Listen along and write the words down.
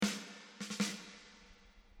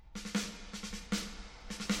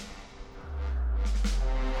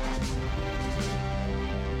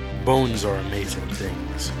Bones are amazing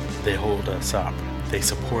things. They hold us up, they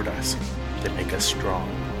support us, they make us strong.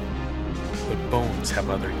 But bones have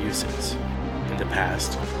other uses. In the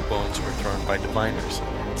past, bones were thrown by diviners,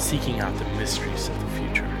 seeking out the mysteries of the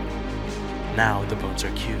future. Now the bones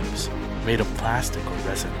are cubes, made of plastic or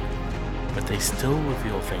resin, but they still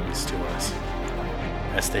reveal things to us.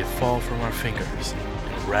 As they fall from our fingers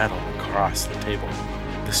and rattle across the table,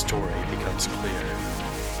 the story becomes clear.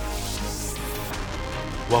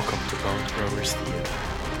 Welcome to Bone Throwers Theater,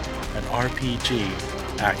 an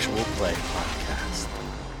RPG actual play podcast.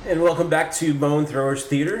 And welcome back to Bone Throwers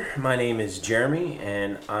Theater. My name is Jeremy,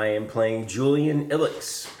 and I am playing Julian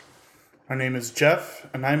Illix. My name is Jeff,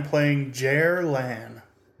 and I'm playing Jer Lan.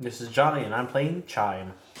 This is Johnny, and I'm playing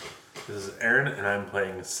Chime. This is Aaron, and I'm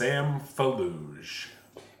playing Sam Faluge.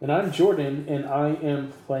 And I'm Jordan, and I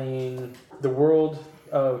am playing the world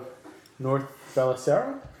of North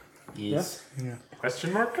Belisara. Yes. Yeah.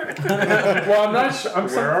 Question mark? Well, I'm not sure.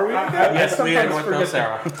 Where are we? Yes, we are North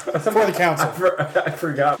Belisara. For the council. I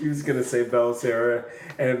forgot he was going to say Belisara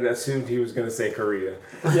and assumed he was going to say Korea.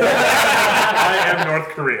 I am North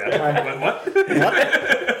Korea. What?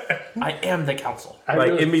 I am the council.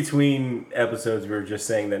 In between episodes, we were just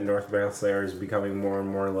saying that North Belisara is becoming more and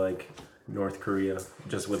more like North Korea,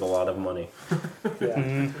 just with a lot of money.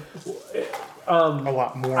 Yeah. A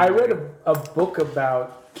lot more. I read a book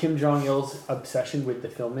about Kim Jong-il's obsession with the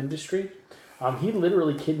film industry. He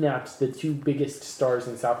literally kidnapped the two biggest stars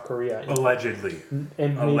in South Korea Allegedly.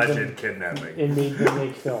 and Alleged kidnapping. made them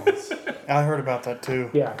make films. I heard about that too.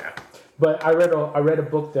 Yeah. But I read a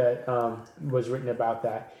book that was written about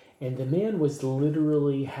that, and the man was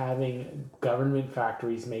literally having government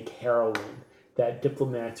factories make heroin that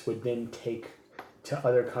diplomats would then take to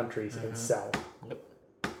other countries and sell.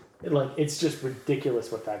 Yep. It's just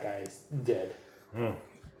ridiculous what that guy did.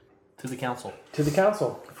 To the council. To the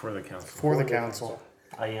council. For the council. For the council.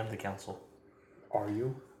 I am the council. Are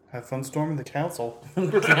you? Have fun storming the council.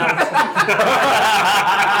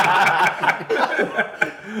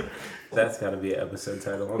 That's got to be an episode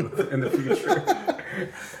title in the future.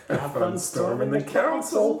 Have fun storming the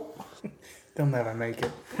council. They'll never make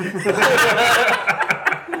it.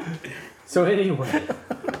 So anyway,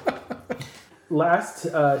 last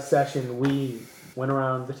session we went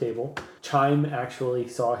around the table. Chime actually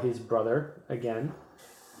saw his brother again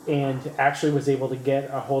and actually was able to get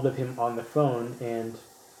a hold of him on the phone and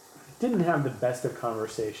didn't have the best of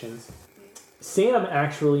conversations. Sam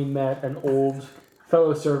actually met an old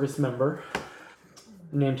fellow service member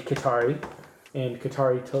named Katari, and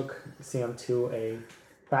Katari took Sam to a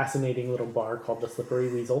fascinating little bar called the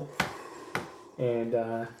Slippery Weasel,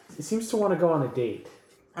 and he seems to want to go on a date.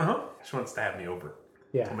 She wants to have me over.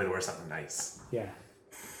 Yeah. Tell me to wear something nice. Yeah.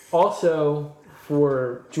 Also,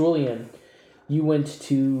 for Julian, you went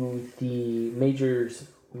to the Major's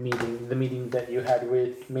meeting, the meeting that you had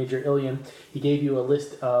with Major Ilian. He gave you a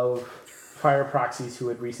list of fire proxies who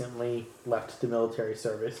had recently left the military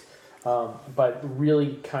service, but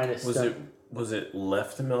really kind of Was it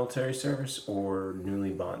left the military service or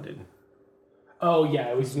newly bonded? Oh yeah,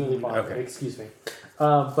 it was newly bonded. Okay. Excuse me.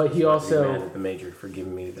 But he also the major for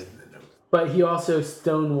giving me the note. But he also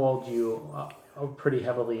stonewalled you pretty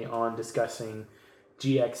heavily on discussing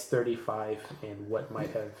GX35 and what might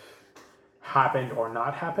have happened or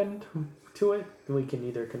not happened to it. We can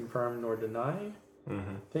neither confirm nor deny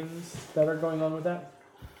things that are going on with that.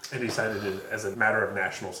 And decided it as a matter of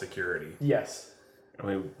national security. Yes. And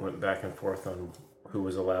we went back and forth on who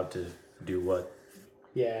was allowed to do what.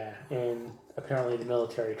 Yeah, and apparently the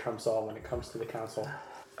military trumps all when it comes to the council.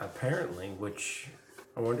 Apparently, which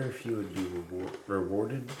I wonder if you would be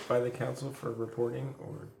rewarded by the council for reporting,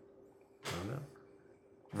 or I don't know.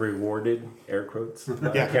 Rewarded, air quotes, by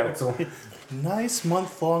the council. Nice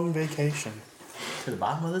month-long vacation. To the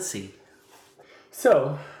bottom of the sea.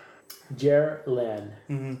 So, Jer Lan,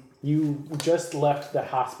 you just left the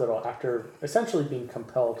hospital after essentially being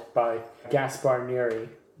compelled by Gaspar Neri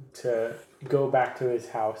to go back to his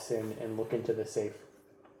house and look into the safe.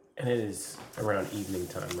 And it is around evening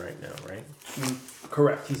time right now, right?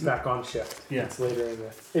 Correct. He's back on shift. Yeah. It's later in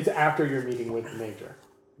the... It's after your meeting with the Major.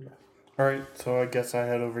 Yeah. Alright, so I guess I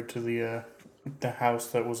head over to the house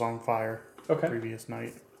that was on fire previous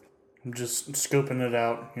night. I'm just scoping it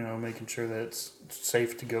out, making sure that it's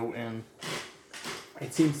safe to go in.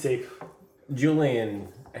 It seems safe. Julian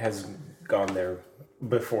has gone there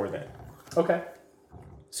before that. Okay.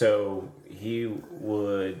 So he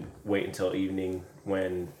would wait until evening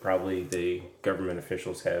when probably the government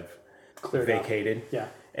officials have Cleared vacated. Yeah.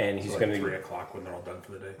 And he's It's going like to 3 o'clock when they're all done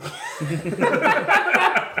for the day.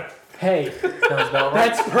 Hey, Sounds about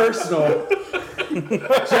right. that's personal.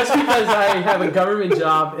 Just because I have a government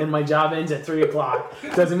job and my job ends at 3 o'clock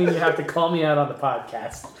doesn't mean you have to call me out on the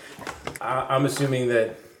podcast. I'm assuming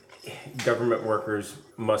that government workers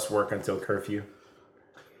must work until curfew.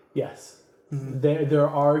 Yes. There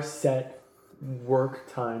are set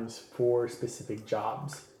work times for specific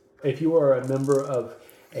jobs. If you are a member of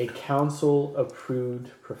a council-approved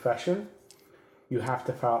profession, you have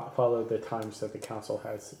to follow the times that the council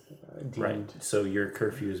has deemed. Right. So your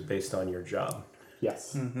curfew is based on your job.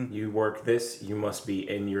 Yes. You work this, you must be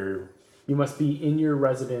in your You must be in your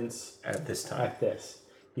residence at this time. at this.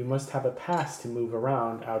 You must have a pass to move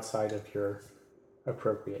around outside of your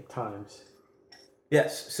appropriate times.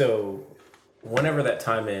 Yes. So whenever that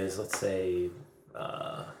time is, let's say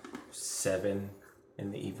 7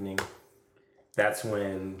 in the evening, that's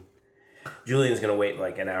when Julian's going to wait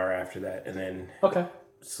like an hour after that and then Okay.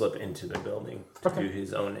 slip into the building to Okay. do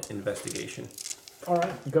his own investigation. All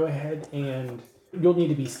right. Go ahead and you'll need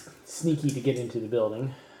to be sneaky to get into the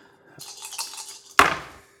building.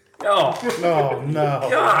 Oh, Oh no!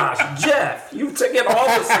 gosh, Jeff, you've taken all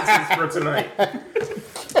the sixes for tonight.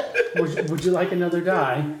 Would you like another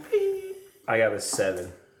die? I got a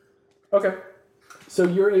 7. Okay. So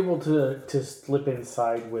you're able to slip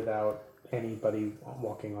inside without anybody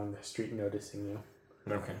walking on the street noticing you.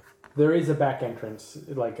 Okay. There is a back entrance,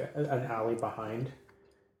 like an alley behind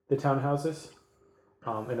the townhouses,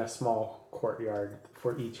 in a small courtyard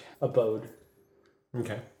for each abode.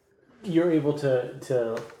 Okay. You're able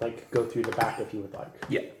to like go through the back if you would like.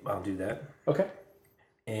 Yeah, I'll do that. Okay.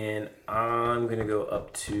 And I'm going to go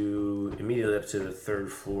immediately up to the 3rd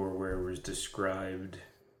floor where it was described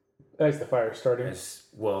As the fire started. as,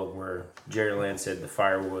 well, where Jerry Land said the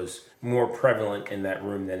fire was more prevalent in that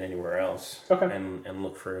room than anywhere else. Okay. And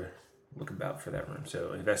look about for that room.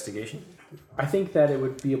 So investigation. I think that it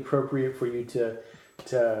would be appropriate for you to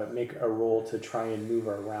make a roll to try and move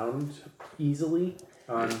around easily,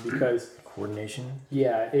 because Coordination.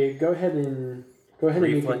 yeah, go ahead and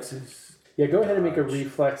Reflexes. go ahead and make a Dodge.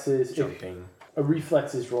 reflexes Jumping. a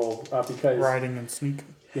reflexes roll because Riding and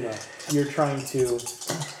sneaking. you're trying to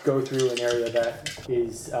go through an area that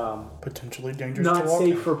is Potentially dangerous not to walk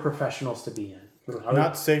safe in. for professionals to be in.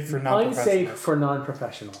 Not safe for non-professionals. Unsafe for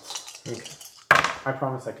non-professionals. Okay. I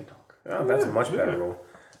promise I can talk. Oh, that's a much better roll.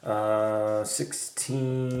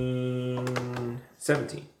 16,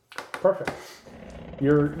 17. Perfect.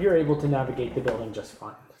 You're able to navigate the building just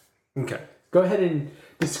fine. Okay. Go ahead and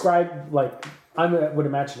describe, like, I would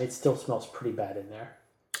imagine it still smells pretty bad in there.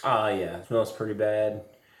 Yeah, it smells pretty bad.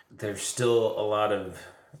 There's still a lot of,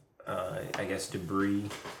 debris,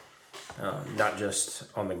 not just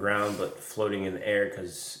on the ground, but floating in the air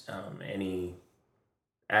because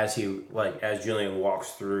as Julian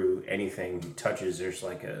walks through, anything he touches, there's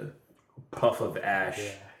like a puff of ash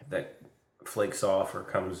that flakes off or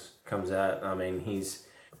comes out. I mean, he's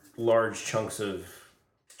large chunks of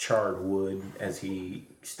charred wood as he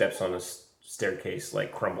steps on a staircase,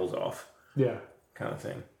 like crumbles off, Yeah. kind of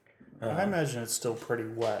thing. I imagine it's still pretty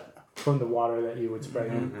wet. From the water that you would spray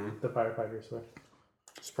in the firefighters with.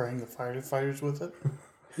 Spraying the firefighters with it.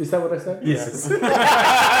 Is that what I said? Yes.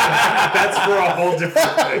 That's for a whole different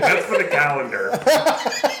thing. That's for the calendar.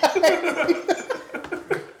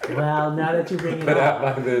 Well, now that you bring it Put up.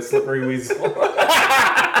 out by the slippery weasel.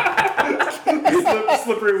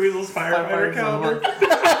 Slippery Weasel's firefighter calendar.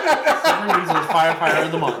 Firefighter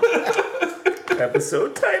of the month.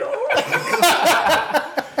 Episode title.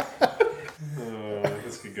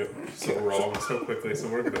 This could go so wrong so quickly, so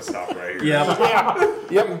we're going to stop right here.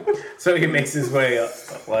 Yep. So he makes his way up,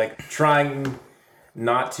 like trying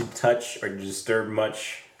not to touch or disturb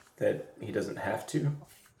much that he doesn't have to.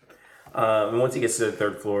 And once he gets to the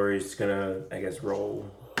 3rd floor, he's gonna, roll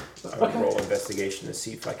investigation to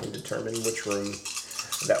see if I can determine which room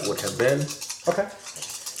that would have been. Okay.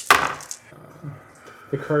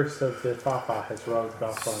 The curse of the Fafa has rubbed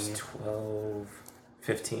off on you. 12,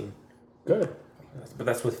 15. Good. But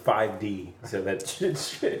that's with 5D, so that's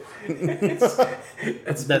pretty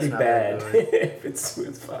That's bad not very good. if it's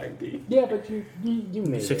with 5D. Yeah, but you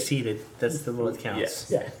made it. Succeeded. That's the one that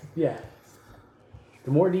counts. Yes. Yeah.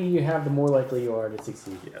 The more D you have, the more likely you are to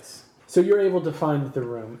succeed. Yes. So you're able to find the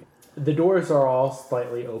room. The doors are all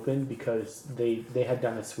slightly open because they had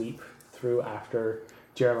done a sweep through after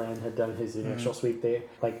Gerland had done his initial sweep. They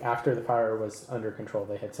after the fire was under control,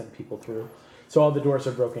 they had sent people through. So all the doors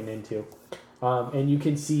are broken into. And you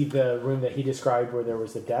can see the room that he described where there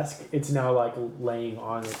was a desk. It's now laying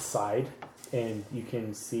on its side, and you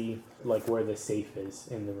can see where the safe is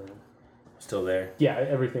in the room. still there? Yeah,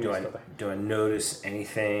 everything Do is I still there. do I notice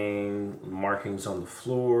anything markings on the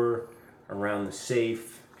floor around the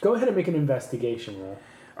safe? Go ahead and make an investigation roll.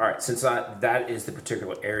 All right, since that is the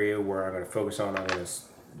particular area where I'm going to focus on, I'm going to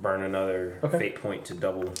burn another fate point to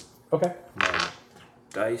double Okay. my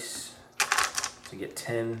dice to get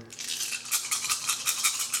 10.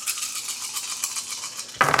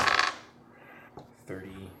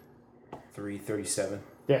 33, 37.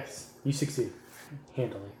 Yes, you succeed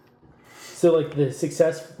handily. So, like, the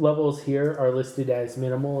success levels here are listed as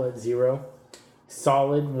minimal at 0,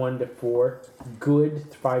 solid 1 to 4,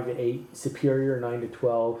 good 5 to 8, superior 9 to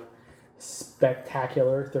 12,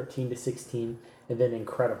 spectacular 13 to 16, and then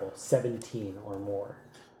incredible 17 or more.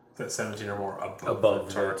 That 17 or more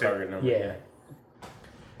Above the the target number. Yeah.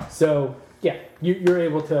 So, yeah, you're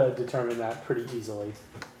able to determine that pretty easily.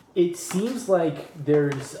 It seems like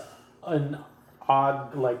there's an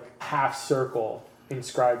odd, like, half circle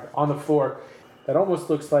inscribed on the floor that almost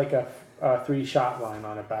looks like a 3-shot line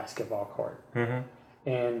on a basketball court. Mm-hmm.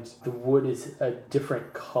 And the wood is a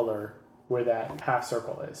different color where that half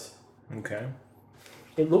circle is. Okay.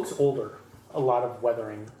 It looks older, a lot of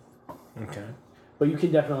weathering, Okay. but you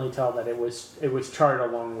can definitely tell that it was charred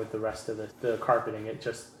along with the rest of the carpeting. It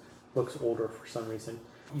just looks older for some reason.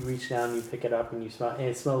 You reach down, you pick it up, and you smell, and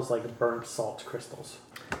it smells like burnt salt crystals.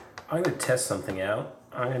 I'm going to test something out.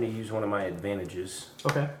 I'm going to use one of my advantages,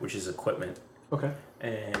 Okay. which is equipment. Okay.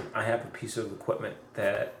 And I have a piece of equipment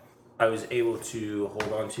that I was able to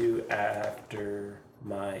hold on to after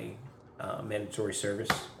my mandatory service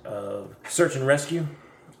of search and rescue.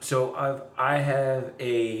 So I have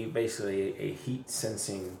basically a heat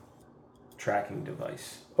sensing tracking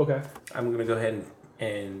device. Okay. I'm going to go ahead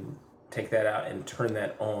and take that out and turn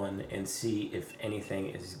that on and see if anything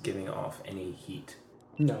is giving off any heat.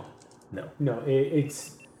 No. No.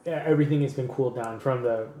 It's everything has been cooled down from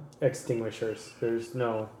the extinguishers. There's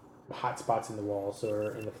no hot spots in the walls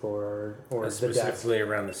or in the floor or the desk. Specifically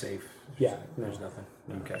around the safe. Yeah. There's nothing.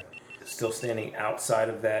 Okay. Still standing outside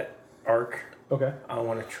of that arc. Okay. I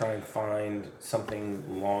want to try and find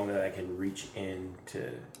something long that I can reach in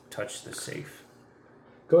to touch the safe.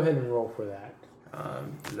 Go ahead and roll for that.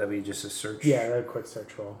 Would that be just a search? Yeah, a quick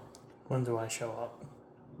search roll. When do I show up?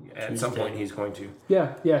 At some point, he's going to.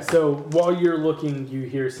 Yeah. So while you're looking, you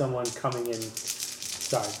hear someone coming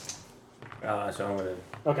inside. So I'm going to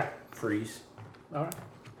Okay. freeze. All right.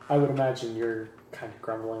 I would imagine you're kind of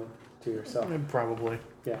grumbling to yourself. Probably.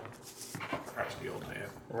 Yeah. Crash the old man.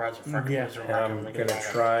 Yeah. And I'm going to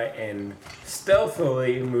try and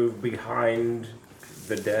stealthily move behind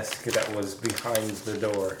the desk that was behind the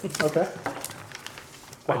door. Okay.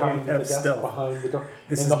 I don't Behind the have desk, stealth. behind the door.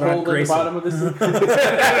 This in is the not hole at the Grayson. bottom of this.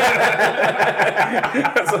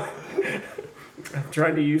 I'm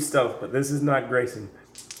trying to use stealth, but this is not Grayson.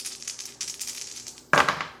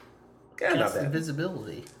 Yeah, not That's bad.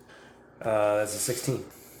 invisibility. That's a 16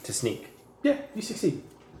 to sneak. Yeah, you succeed.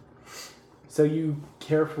 So you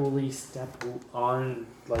carefully step on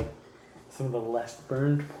like some of the less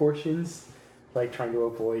burned portions, like trying to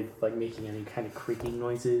avoid like making any kind of creaking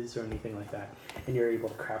noises or anything like that, and you're able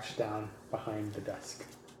to crouch down behind the desk.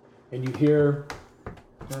 And you hear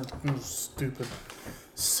Stupid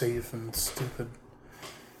safe and stupid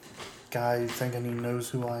guy thinking he knows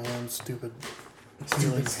who I am. Stupid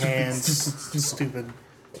stealing hands. Stupid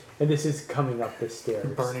and this is coming up the stairs.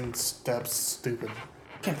 burning steps. Stupid.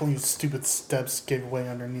 Can't believe stupid steps gave way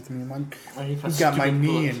underneath me. You got my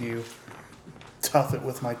knee and you tough it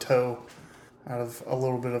with my toe out of a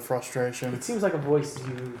little bit of frustration. It seems like a voice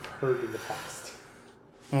you've heard in the past.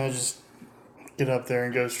 I just get up there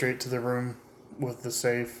and go straight to the room with the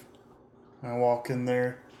safe. I walk in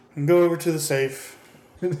there and go over to the safe.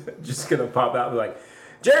 Just gonna pop out and be like,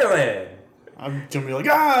 Jerryland! I'm gonna be like,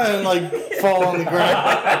 and like fall on the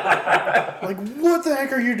ground. Like, what the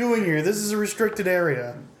heck are you doing here? This is a restricted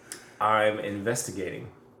area. I'm investigating.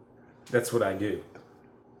 That's what I do.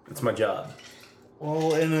 It's my job.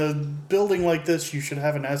 Well, in a building like this, you should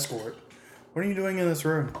have an escort. What are you doing in this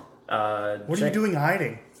room? What are you doing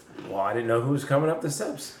hiding? Well, I didn't know who was coming up the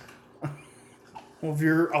steps. Well, if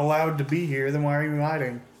you're allowed to be here, then why are you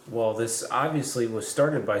hiding? Well, this obviously was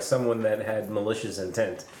started by someone that had malicious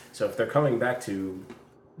intent. So if they're coming back to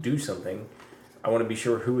do something, I want to be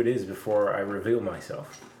sure who it is before I reveal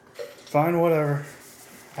myself. Fine, whatever.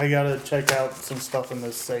 I gotta check out some stuff in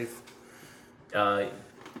this safe.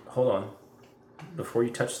 Hold on. Before you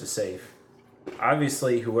touch the safe,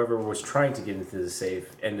 obviously whoever was trying to get into the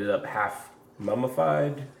safe ended up half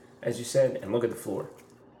mummified, as you said, and look at the floor.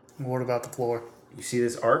 What about the floor? You see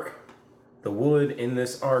this arc? The wood in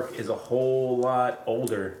this arc is a whole lot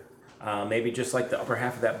older. Maybe just like the upper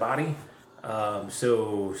half of that body.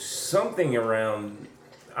 So something around,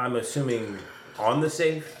 I'm assuming, on the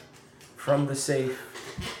safe, from the safe,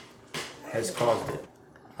 has caused it.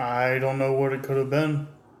 I don't know what it could have been.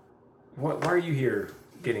 Why are you here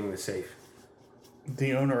getting the safe?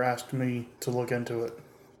 The owner asked me to look into it.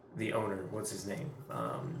 The owner, what's his name?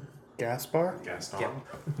 Gaspar? Gaston. Yeah.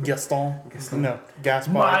 Gaston? No,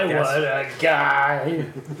 Gaspar. My, Gas- what a guy!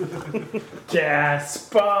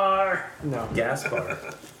 Gaspar! No.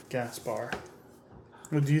 Gaspar. Gaspar.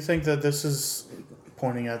 Well, do you think that this is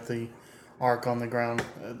pointing at the arc on the ground?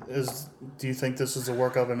 Do you think this is the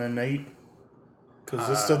work of an innate? Because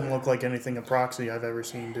this doesn't look like anything a proxy I've ever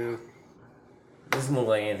seen do. Doesn't look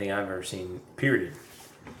like anything I've ever seen, period.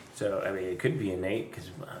 So, I mean, it could be innate, because,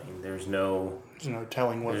 there's no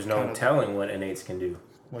Telling what telling what innates can do.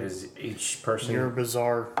 Because each person... You're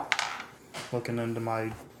bizarre looking into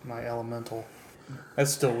my elemental.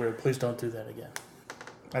 That's still weird. Please don't do that again.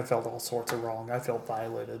 I felt all sorts of wrong. I felt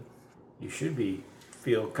violated. You should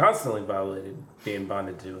feel constantly violated being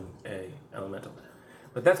bonded to a elemental.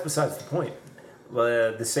 But that's besides the point.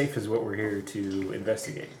 The safe is what we're here to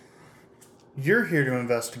investigate. You're here to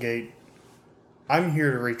investigate. I'm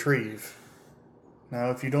here to retrieve. Now,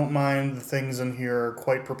 if you don't mind, the things in here are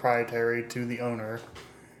quite proprietary to the owner.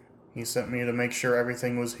 He sent me to make sure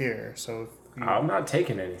everything was here. So, I'm not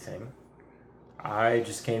taking anything. I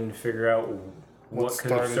just came to figure out what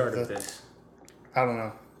could have started this. I don't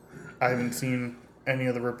know. I haven't seen any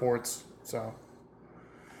of the reports, so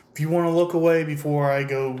if you want to look away before I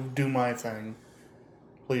go do my thing,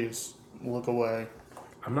 please look away.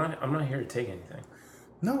 I'm not here to take anything.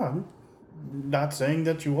 No, I'm not saying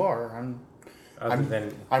that you are.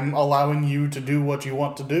 I'm allowing you to do what you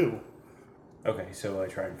want to do. Okay, so I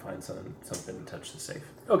try and find something to touch the safe.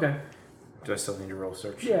 Okay. Do I still need to roll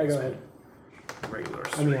search? Yeah, go ahead. Regular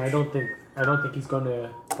search. I mean, I don't think he's going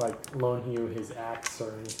to loan you his axe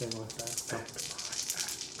or anything like that.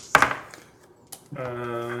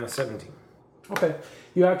 So. 17. Okay.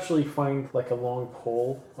 You actually find a long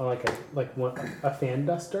pole, or a fan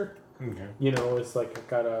duster. Okay. It's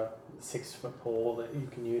got a 6-foot pole that you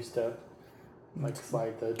can use to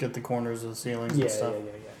slide the Get the corners of the ceilings yeah, and stuff.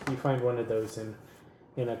 yeah. You find one of those in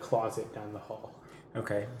a closet down the hall.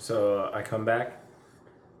 Okay, so I come back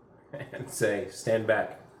and say, stand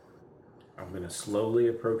back. I'm going to slowly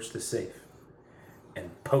approach the safe and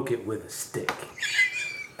poke it with a stick.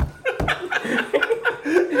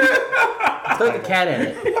 Throw the cat at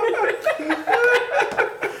it.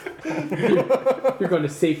 You're going to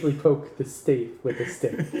safely poke the safe with a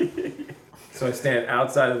stick. So I stand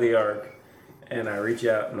outside of the arc and I reach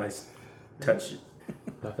out and I touch it.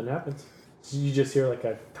 Nothing happens. You just hear a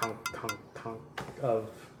tonk, tonk, tonk of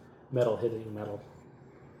metal hitting metal.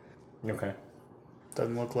 Okay.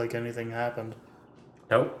 Doesn't look like anything happened.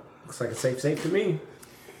 Nope. Looks like a safe to me.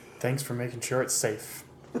 Thanks for making sure it's safe.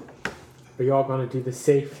 Are you all going to do the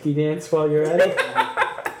safety dance while you're at it?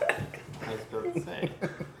 I was going to say.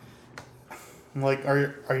 I'm like,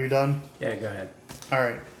 are you done? Yeah, go ahead. All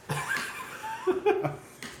right.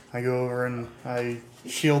 I go over and I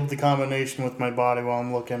shield the combination with my body while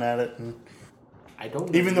I'm looking at it, and I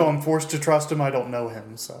don't. even though I'm forced to trust him, I don't know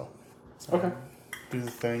him, so Okay. I do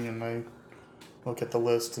the thing and I look at the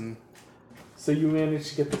list and So you managed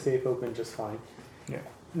to get the safe open just fine. yeah.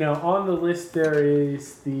 Now on the list there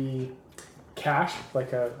is the cash,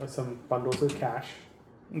 some bundles of cash.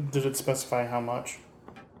 Did it specify how much?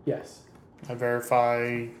 Yes. I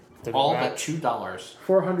verify. Did All it but match? $2.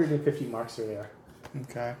 450 marks are there.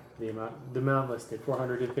 Okay. The amount listed,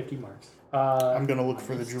 450 marks. I'm gonna look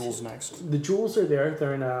for the jewels next. The jewels are there.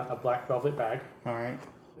 They're in a black velvet bag. All right.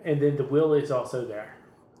 And then the will is also there.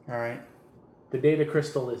 All right. The data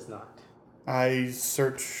crystal is not. I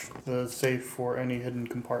search the safe for any hidden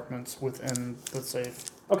compartments within the safe.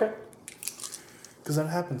 Okay. Because that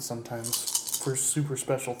happens sometimes for super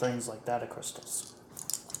special things like data crystals.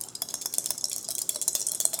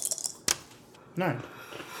 9.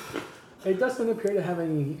 It doesn't appear to have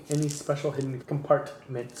any special hidden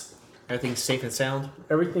compartments. Everything's safe and sound.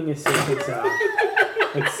 Everything is safe and sound.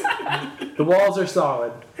 The walls are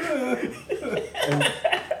solid.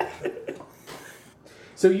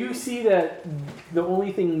 So you see that the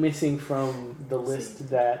only thing missing from the list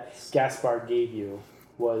that Gaspar gave you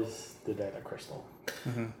was the data crystal.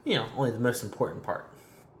 Only the most important part.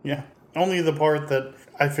 Yeah. Only the part that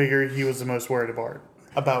I figured he was the most worried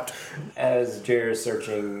about. As Jer is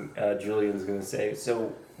searching, Julian's going to say,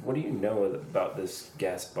 so what do you know about this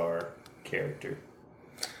Gaspar character?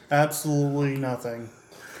 Absolutely nothing.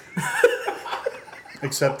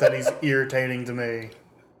 Except that he's irritating to me.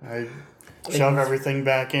 I shove everything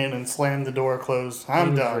back in and slam the door closed. I'm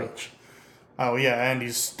And he's done. rich. Oh, yeah, and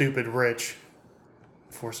he's stupid rich.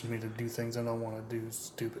 Forcing me to do things I don't want to do.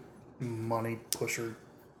 Stupid money pusher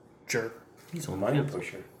jerk. He's a money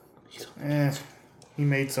pusher. He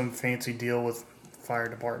made some fancy deal with fire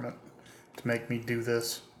department to make me do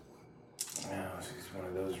this. Oh, he's one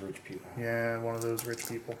of those rich people. Yeah, one of those rich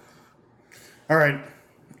people. Alright,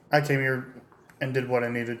 I came here and did what I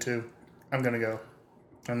needed to. I'm gonna go.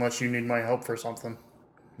 Unless you need my help for something.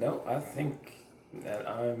 No, I think that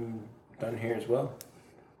I'm done here as well.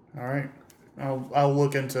 Alright. I'll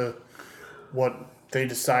look into what they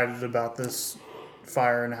decided about this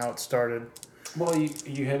fire and how it started. Well,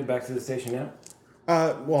 you headed back to the station now?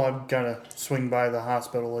 Well, I've gotta swing by the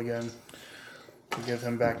hospital again to give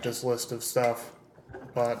him back this list of stuff.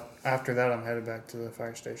 But after that, I'm headed back to the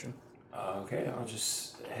fire station. Okay, I'll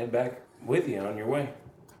just head back with you on your way.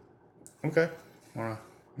 Okay. Wanna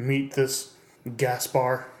meet this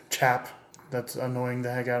Gaspar chap that's annoying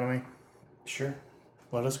the heck out of me? Sure.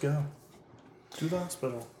 Let us go to the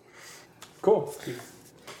hospital. Cool.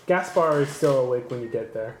 Gaspar is still awake when you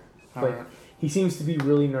get there, but Alright. he seems to be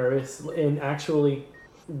really nervous. And actually,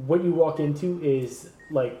 what you walk into is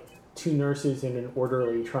like 2 nurses and an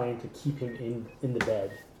orderly trying to keep him in the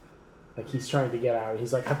bed. Like he's trying to get out.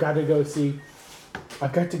 He's like, I've got to go see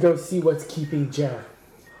what's keeping Jer.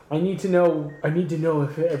 I need to know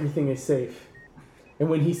if everything is safe. And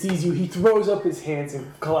when he sees you, he throws up his hands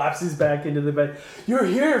and collapses back into the bed. You're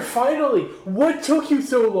here, finally! What took you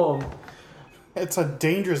so long? It's a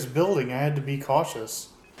dangerous building. I had to be cautious.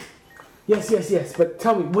 Yes. But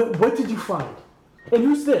tell me, what did you find? And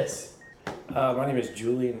who's this? My name is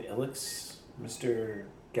Julian Illix, Mr.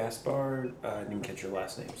 Gaspar. I didn't catch your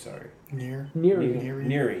last name, sorry. Near.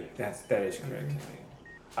 Neary. That is correct.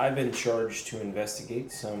 I've been charged to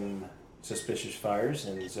investigate some suspicious fires,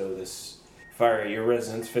 and so this fire at your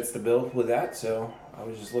residence fits the bill with that, so I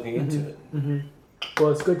was just looking into it. Mm-hmm.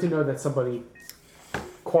 Well, it's good to know that somebody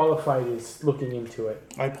qualified is looking into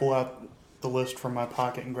it. I pull out the list from my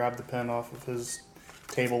pocket and grab the pen off of his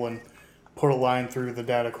table and put a line through the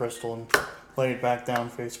data crystal and lay it back down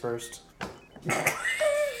face first.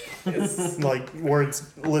 It's like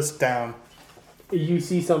words list down. You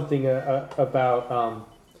see something about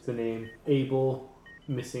the name Abel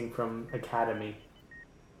missing from Academy.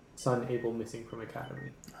 Son Abel missing from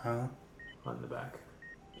Academy. Huh? On the back.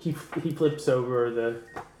 He flips over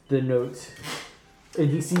the notes and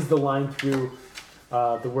he sees the line through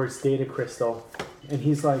the words data crystal, and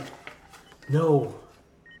he's like, no,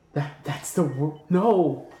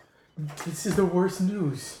 no, this is the worst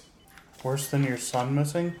news. Worse than your son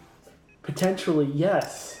missing? Potentially,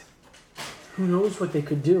 yes. Who knows what they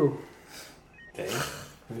could do? They?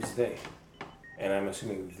 Who's they? And I'm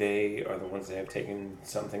assuming they are the ones that have taken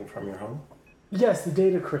something from your home? Yes, the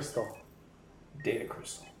data crystal. Data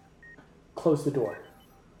crystal. Close the door.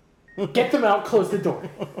 Get them out, close the door.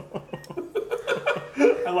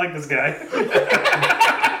 I like this guy.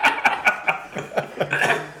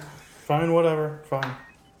 Fine, whatever. Fine.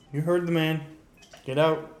 You heard the man. Get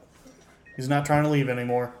out. He's not trying to leave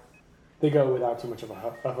anymore. They go without too much of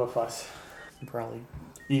a fuss. I'm probably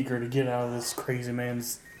eager to get out of this crazy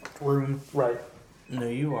man's room. Right. No,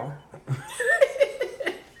 you are.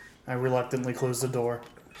 I reluctantly close the door.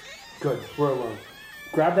 Good, we're alone.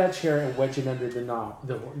 Grab that chair and wedge it under the knob,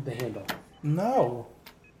 the handle. No.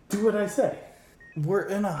 Do what I say. We're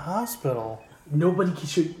in a hospital.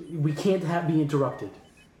 We can't be interrupted.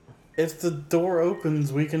 If the door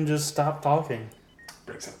opens, we can just stop talking.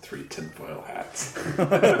 Brings out 3 tinfoil hats.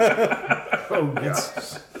 Oh,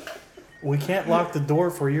 yes. We can't lock the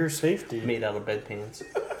door for your safety. Made out of bedpans.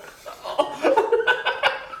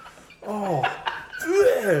 Oh.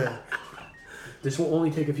 Ugh. This will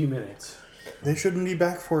only take a few minutes. They shouldn't be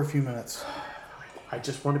back for a few minutes. I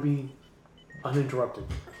just want to be uninterrupted.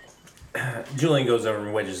 Julian goes over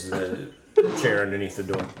and wedges the chair underneath the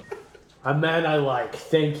door. A man I like.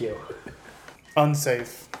 Thank you.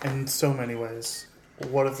 Unsafe in so many ways.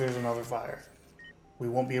 What if there's another fire? We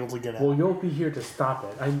won't be able to get out. Well, you'll be here to stop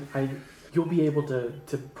it. You'll be able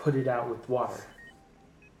to put it out with water.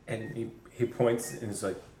 And he points and is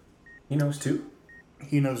like, he knows too?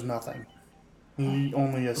 He knows nothing. He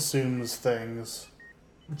only assumes things.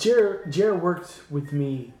 Jer worked with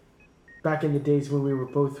me back in the days when we were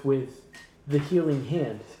both with the Healing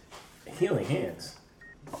Hand. Healing Hands?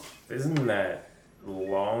 Isn't that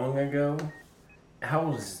long ago? How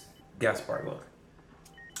old does Gaspar look?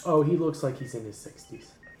 Oh, he looks like he's in his 60s.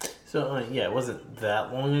 So, yeah, it wasn't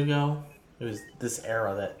that long ago. It was this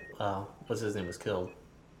era that, what's his name, was killed.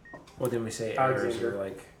 Well, didn't we say Alexander. errors are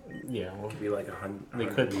like, Yeah, well, could be like 100 they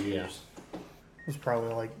could be, yeah. years? It was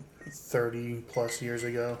probably like 30 plus years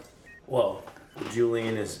ago. Well,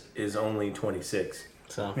 Julian is only 26,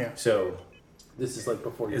 So Yeah. so This is like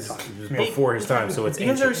before your it's time. before his time. So it's you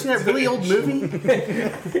guys ever ancient. seen that really old movie?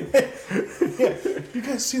 You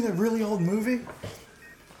guys see that really old movie?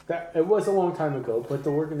 That it was a long time ago, but the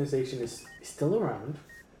organization is still around.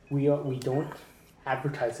 We don't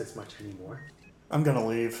advertise as much anymore. I'm gonna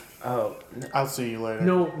leave. Oh, I'll see you later.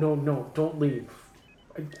 No, don't leave.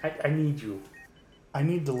 I need you. I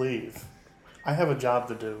need to leave. I have a job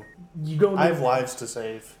to do. You don't. I have need- lives to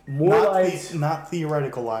save. More not lives. not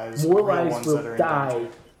theoretical lives. More real lives ones that will are in die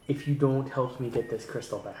danger. if you don't help me get this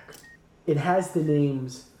crystal back. It has the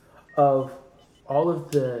names of all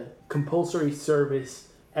of the compulsory service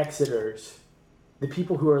exiters, the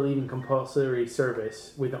people who are leaving compulsory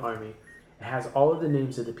service with the army. It has all of the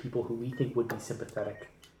names of the people who we think would be sympathetic,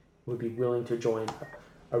 would be willing to join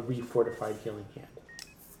a refortified healing hand.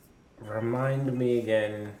 remind me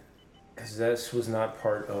again, because this was not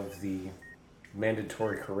part of the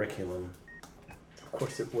mandatory curriculum. Of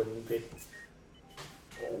course, it wouldn't be.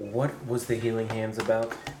 What was the Healing Hands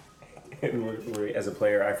about? As a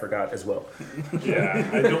player, I forgot as well. Yeah,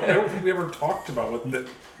 I don't think we ever talked about what the.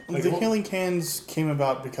 Like, The what- healing hands came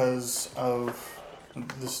about because of.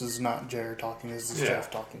 This is not Jared talking. This is Yeah.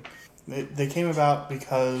 Jeff talking. They came about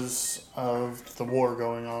because of the war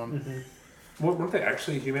going on. weren't they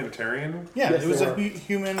actually humanitarian Yeah, Yes, it was they a were.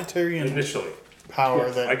 humanitarian initially? power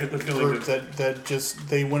Yes. that I get the feeling group that just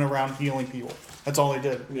they went around healing people. That's all they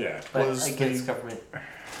did. Yeah, But Was against the- government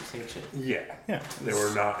sanction. yeah. Yeah, They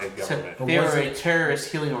were not a So government, they was were a it-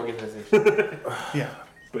 terrorist healing organization. yeah.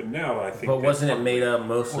 but now I think. But they wasn't it probably- made up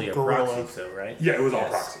mostly of Guerrilla. proxies, though, right? Yeah, it was all Yes.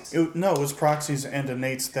 proxies. No, it was proxies and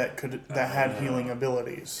innates that had healing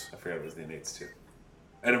abilities. I forgot it was the innates too,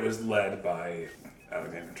 and it was led by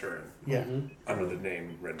Alexander Turin Yeah. under the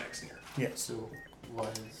name Redneck Senior. Yes. Who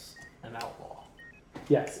was an outlaw.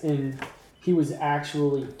 Yes, and he was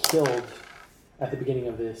actually killed at the beginning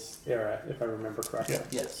of this era, if I remember correctly.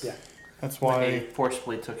 Yeah. Yes. Yeah. That's When they why.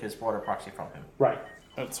 forcibly took his water proxy from him. Right.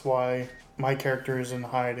 That's why my character is in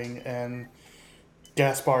hiding, and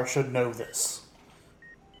Gaspar should know this,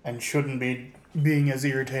 and shouldn't be being as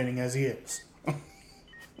irritating as he is.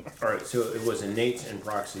 All right, so it was innates and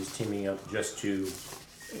proxies teaming up just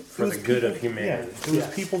for the good of Yeah, humanity. it was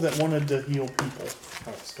Yes. people that wanted to heal people.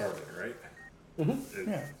 How it started, right?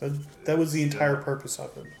 Yeah, that was the entire purpose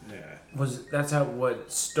of it. Yeah. That's how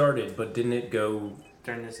what started, but didn't it go?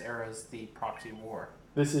 During this era is the proxy war.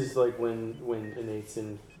 This is like when innates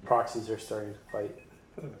and proxies are starting to fight.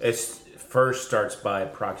 It first starts by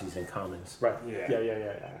proxies and commons, Right. Yeah.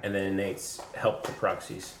 Yeah. and then innates help the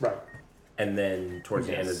proxies, Right. and then towards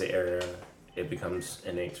the end of Yes. the era, it becomes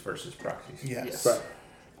innates versus proxies. Yes. Right.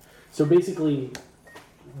 So basically,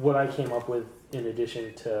 what I came up with, in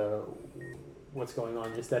addition to what's going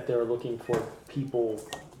on, is that they're looking for people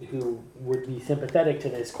who would be sympathetic to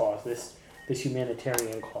this cause, this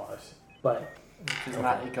humanitarian cause. But Which is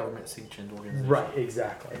not a government sanctioned organization. right,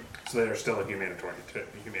 exactly. So they are still a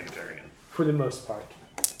humanitarian. For the most part.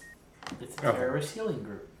 It's a terrorist healing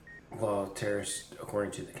group. Well, terrorists,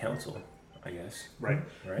 according to the council, I guess. Right.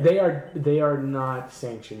 Right. They are not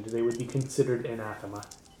sanctioned. They would be considered anathema.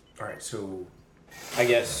 All right, so I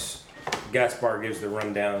guess Gaspar gives the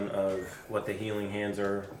rundown of what the Healing Hands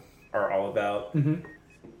are all about. And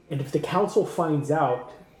if the council finds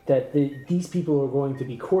out that these people are going to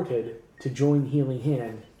be courted to join Healing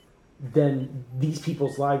Hand, then these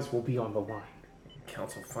people's lives will be on the line.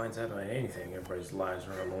 Council finds out about anything, everybody's lives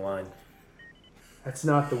are on the line. That's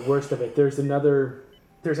not the worst of it. There's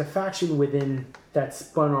a faction within that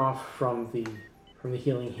spun off from the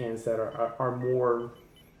Healing Hands that are more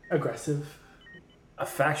aggressive. A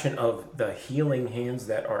faction of the Healing Hands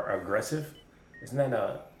that are aggressive? Isn't that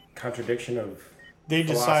a contradiction of They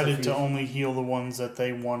decided to philosophies? only heal the ones that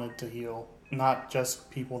they wanted to heal, not just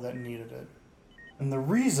people that needed it. And the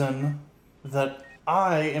reason that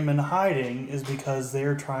I am in hiding is because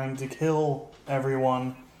they're trying to kill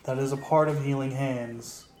everyone that is a part of Healing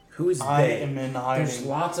Hands. Who is I they? am in There's hiding.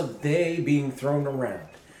 lots of they being thrown around.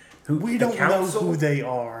 Who, We the don't council? know who they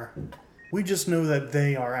are. We just know that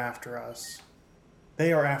they are after us.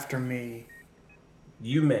 They are after me.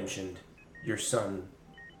 You mentioned your son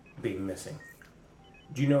being missing.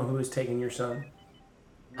 Do you know who is taking your son?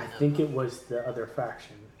 I think it was the other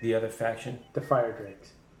faction, The other faction? the Fire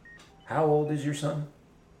Drakes. How old is your son?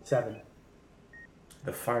 7.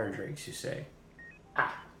 The Fire Drakes, you say?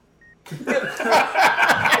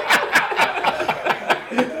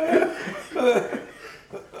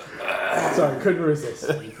 Sorry, couldn't resist.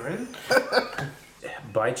 Slytherin?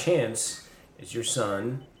 By chance, is your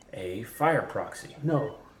son a fire proxy?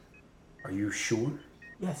 No, Are you sure?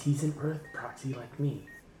 Yes, he's an Earth proxy like me.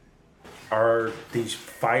 Are these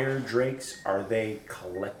fire drakes, are they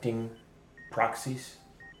collecting proxies?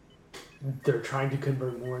 They're trying to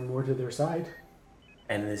convert more and more to their side.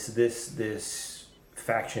 And is this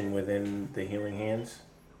faction within the Healing Hands?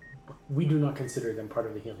 We do not consider them part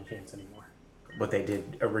of the Healing Hands anymore. But they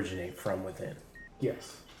did originate from within.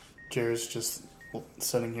 Yes. Jared's just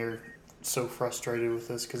sitting here so frustrated with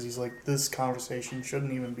this because he's like, this conversation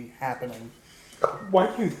shouldn't even be happening.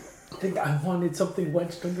 Why do you think I wanted something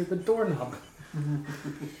wedged under the doorknob?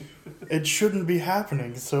 It shouldn't be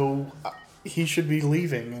happening, so he should be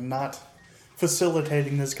leaving and not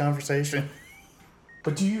facilitating this conversation.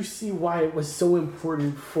 But do you see why it was so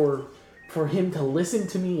important for him to listen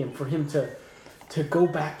to me and for him to go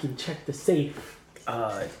back and check the safe?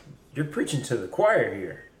 You're preaching to the choir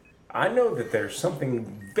here. I know that there's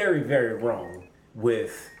something very, very wrong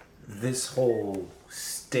with this whole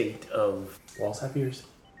state of... Walls have ears.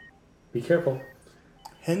 Be careful.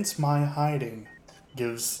 Hence my hiding,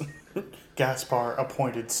 gives Gaspar a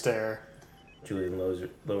pointed stare. Julian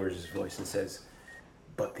lowers his voice and says,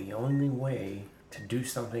 but the only way to do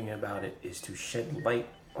something about it is to shed light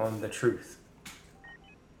on the truth.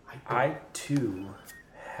 I too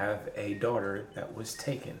have a daughter that was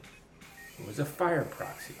taken. It was a fire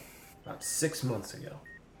proxy about 6 months ago.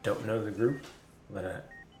 Don't know the group, but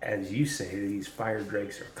as you say, these fire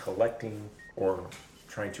drakes are collecting or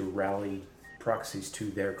trying to rally proxies to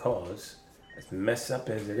their cause. As messed up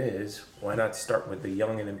as it is, why not start with the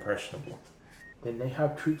young and impressionable? Then they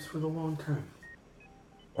have troops for the long term.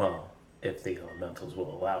 Well, if the elementals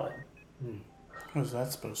will allow it. What is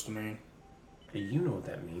that supposed to mean? You know what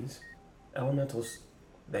that means. Elementals,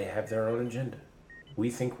 they have their own agenda. We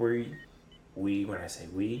think when I say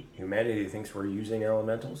we, humanity thinks we're using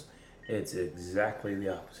elementals. It's exactly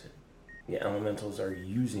the opposite. The elementals are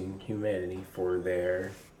using humanity for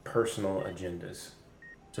their personal agendas.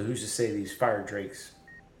 So who's to say these fire drakes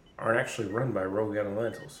aren't actually run by rogue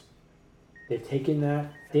elementals? They've taken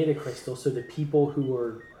that data crystal, so the people who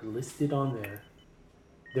are listed on there,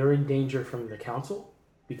 they're in danger from the council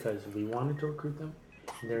because we wanted to recruit them,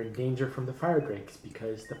 and they're in danger from the fire drakes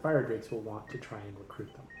because the fire drakes will want to try and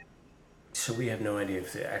recruit them. So we have no idea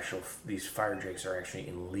if these fire drakes are actually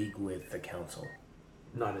in league with the council.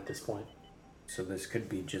 Not at this point. So this could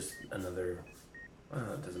be just another...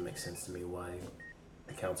 it doesn't make sense to me why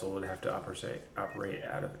the council would have to operate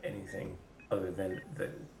out of anything other than the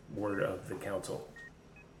word of the council.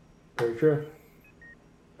 Very true.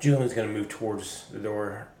 Julian's going to move towards the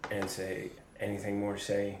door and say, anything more to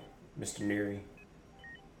say, Mr. Neary?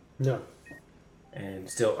 No. And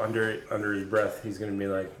still under his breath, he's going to be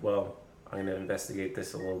like, well, I'm going to investigate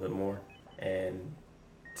this a little bit more. And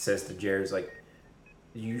says to Jared's like,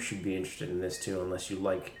 you should be interested in this too, unless you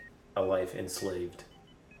like a life enslaved.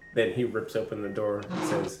 Then he rips open the door and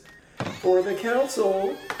says, for the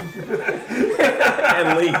council,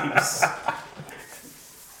 and leaves.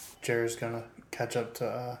 Jared's gonna catch up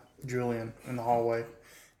to Julian in the hallway.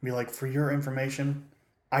 Be like, for your information,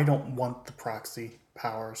 I don't want the proxy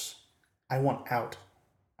powers. I want out.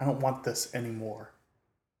 I don't want this anymore.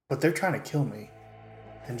 But they're trying to kill me.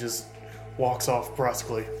 And just walks off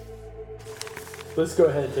brusquely. Let's go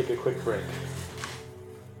ahead and take a quick break.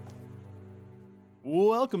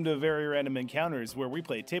 Welcome to Very Random Encounters, where we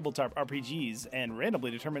play tabletop RPGs and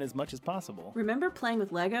randomly determine as much as possible. Remember playing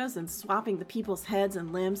with Legos and swapping the people's heads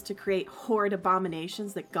and limbs to create horrid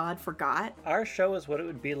abominations that God forgot? Our show is what it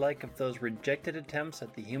would be like if those rejected attempts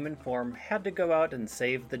at the human form had to go out and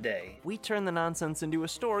save the day. We turn the nonsense into a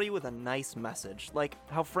story with a nice message, like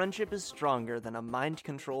how friendship is stronger than a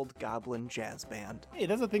mind-controlled goblin jazz band. Hey,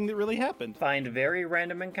 that's a thing that really happened. Find Very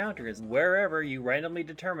Random Encounters wherever you randomly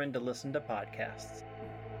determine to listen to podcasts.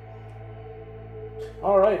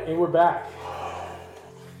 All right, and we're back.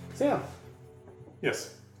 Sam.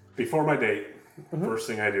 Yes. Before my date, first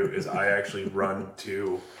thing I do is I actually run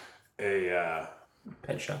to a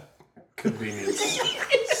Pet shop. convenience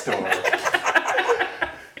store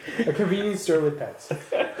A convenience store with pets.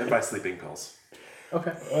 and buy sleeping pills.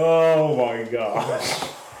 Okay. Oh my gosh.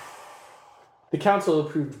 The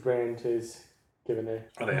council-approved brand is given a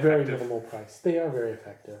Are they very effective? minimal price. They are very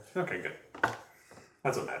effective. Okay, good.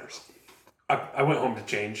 That's what matters. I went home to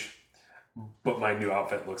change, but my new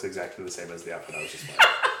outfit looks exactly the same as the outfit I was just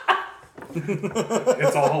wearing.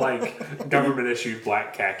 It's all like government-issued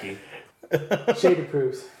black khaki. Shade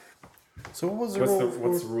approves. So what was the What's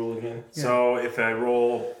rule? the rule again? So if I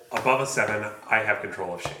roll above a 7, I have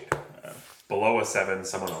control of shade. Below a 7,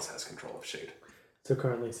 someone else has control of shade. So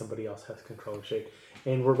currently somebody else has control of shade.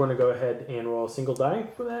 And we're going to go ahead and roll a single die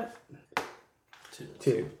for that.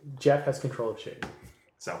 Two. Jeff has control of shade.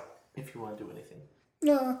 So, If you want to do anything.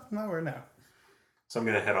 No, not right now. so I'm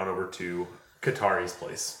gonna head on over to Katari's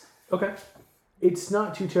place. Okay. It's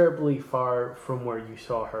not too terribly far from where you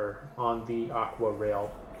saw her on the Aqua Rail.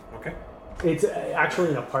 Okay. It's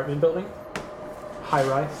actually an apartment building, high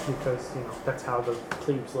rise, because that's how the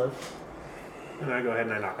plebes live. And I go ahead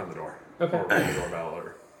and I knock on the door. Okay. Or ring the doorbell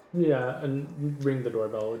or. Yeah, and ring the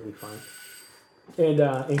doorbell would be fine. And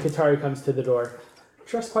Katari comes to the door,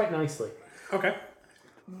 dressed quite nicely. Okay.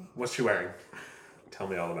 What's she wearing? Tell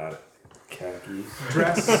me all about it. Khakis.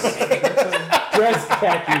 Dress. Dress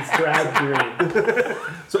khakis, drag green.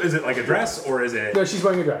 So is it like a dress or is it? No, she's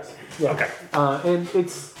wearing a dress. Yeah. Okay. And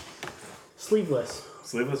it's sleeveless.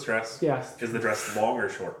 Sleeveless dress. Yes. Is the dress long or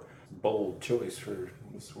short? Bold choice for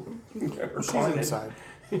this one. She's inside.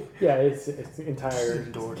 Yeah, it's entire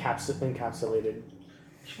encapsulated.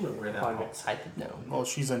 She wouldn't wear that Climate. outside the dome. Well,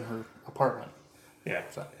 she's in her apartment. Yeah.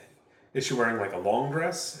 Is she wearing like a long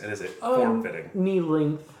dress and is it form fitting? Knee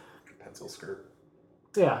length. Pencil skirt.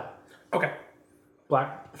 Yeah. Okay.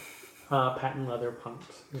 Black patent leather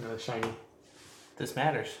pumps. Shiny. This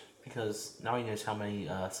matters because now he knows how many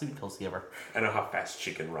sleeping pills he ever. I know how fast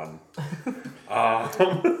she can run.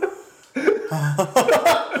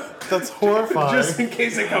 That's horrifying. Just in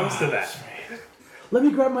case it comes to that. Let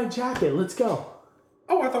me grab my jacket. Let's go.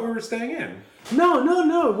 Oh, I thought we were staying in. No.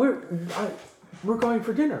 We're going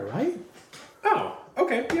for dinner, right? Oh,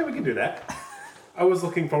 okay. Yeah, we can do that. I was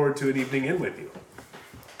looking forward to an evening in with you.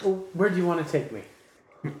 Well, where do you want to take me?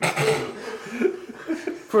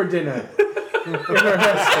 For dinner. In a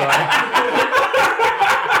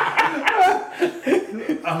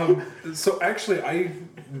restaurant. So actually, I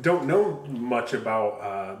don't know much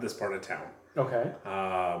about this part of town. Okay.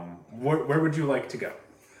 Where would you like to go?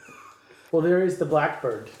 Well, there is the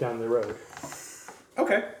Blackbird down the road.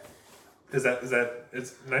 Okay. Is that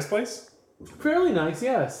it's a nice place? Fairly nice,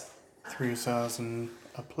 yes. 3,000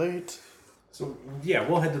 a plate. So yeah,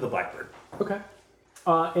 we'll head to the Blackbird. Okay.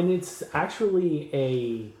 And it's actually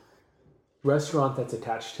a restaurant that's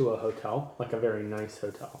attached to a hotel, like a very nice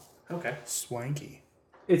hotel. Okay. Swanky.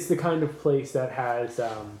 It's the kind of place that has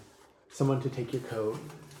someone to take your coat,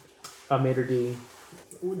 a maitre d'.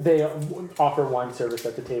 They offer wine service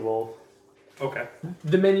at the table. Okay.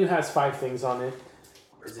 The menu has 5 things on it.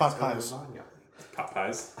 Pot pies. Pot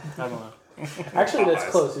pies. I don't know. Actually, that's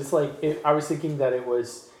Popeyes. close. It's like I was thinking that it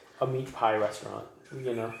was a meat pie restaurant.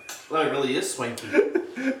 Well, it really is swanky.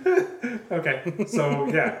 Okay. So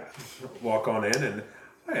yeah, walk on in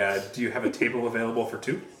and do you have a table available for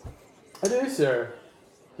 2? I do, sir.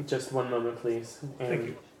 Just one moment, please. And Thank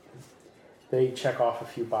you. they check off a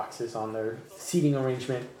few boxes on their seating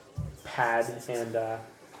arrangement pad,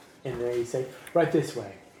 and they say, "Right this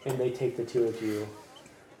way." And they take the 2 of you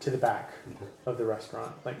to the back of the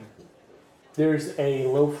restaurant. Like, there's a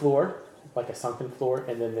low floor, like a sunken floor,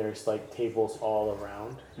 and then there's like tables all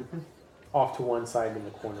around. Off to one side in the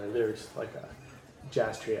corner, there's like a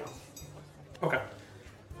jazz trio. Okay.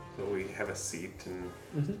 So we have a seat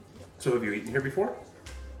and. So have you eaten here before?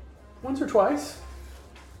 Once or twice.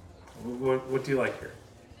 What do you like here?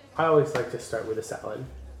 I always like to start with a salad,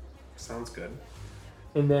 Sounds good.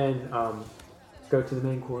 and then go to the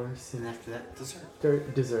main course And and after that,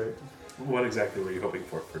 dessert. dessert. What exactly were you hoping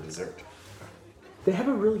for dessert? They have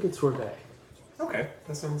a really good sorbet. Okay,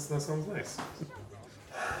 that sounds nice.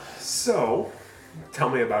 So, tell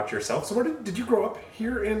me about yourself. So, where did you grow up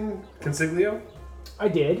here in Consiglio? I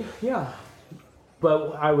did, yeah.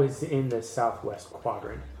 But I was in the southwest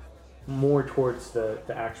quadrant, more towards the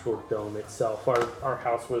actual dome itself. Our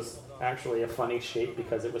house was actually a funny shape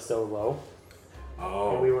because it was so low.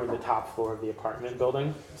 Oh. And we were in the top floor of the apartment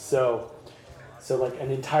building. So like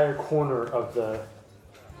an entire corner of the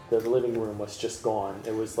living room was just gone.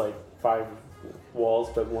 It was like 5 walls,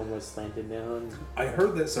 but one was slanted down. I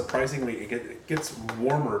heard that surprisingly it gets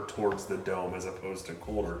warmer towards the dome as opposed to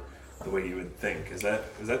colder, the way you would think. Is that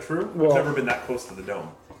true? Well, I've never been that close to the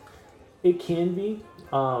dome. It can be,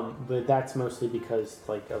 but that's mostly because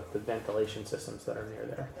like of the ventilation systems that are near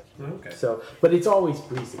there. Okay. So, but it's always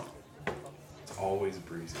breezy. It's always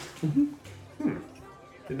breezy.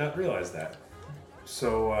 Did not realize that.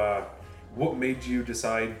 So, what made you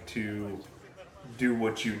decide to do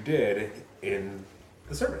what you did in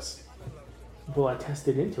the service? Well, I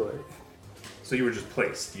tested into it. So you were just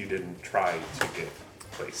placed. You didn't try to get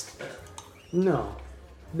placed there. No,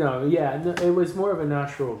 it was more of a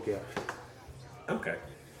natural gift. Okay.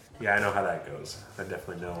 Yeah, I know how that goes. I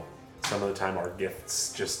definitely know. Some of the time our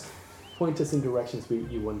gifts just... Point us in directions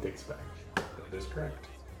you wouldn't expect. That is correct.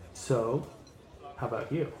 So, how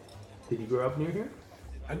about you? Did you grow up near here?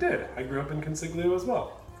 I did. I grew up in Consiglio as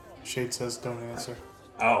well. Shade says don't answer.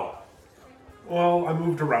 Oh. Well, I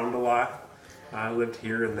moved around a lot. I lived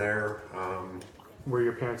here and there. Were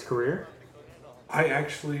your parents' career? I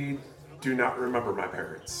actually do not remember my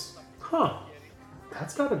parents. Huh.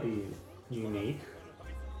 That's gotta be unique.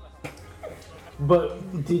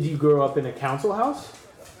 But did you grow up in a council house?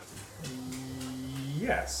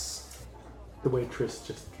 Yes. The waitress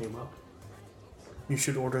just came up. You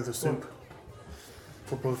should order the soup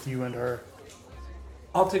for both you and her.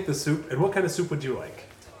 I'll take the soup. And what kind of soup would you like?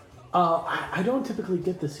 I don't typically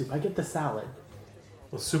get the soup. I get the salad.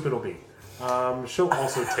 Well, soup it'll be. She'll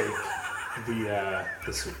also take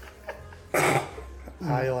the soup.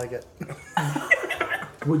 I like it.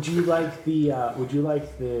 Would you like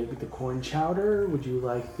the corn chowder? Would you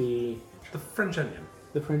like the French onion?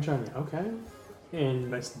 The French onion, okay. And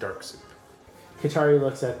nice dark soup. Katari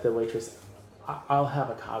looks at the waitress. I'll have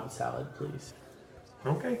a Cobb salad, please.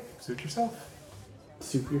 Okay, suit yourself.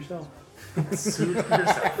 Soup yourself. Soup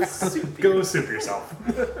yourself. Go soup yourself.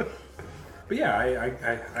 But yeah,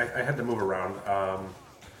 I had to move around.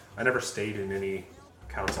 I never stayed in any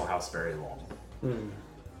council house very long.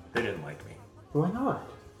 They didn't like me. Why not?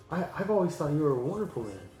 I've always thought you were a wonderful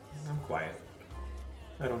man. I'm quiet.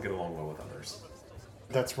 I don't get along well with others.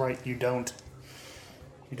 That's right, you don't.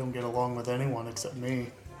 You don't get along with anyone except me.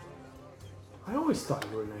 I always thought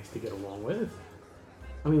you were nice to get along with.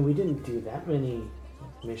 I mean, we didn't do that many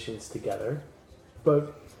missions together,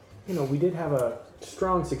 but, you know, we did have a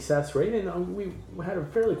strong success rate, and we had a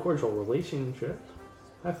fairly cordial relationship,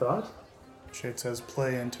 I thought. Shade says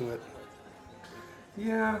play into it.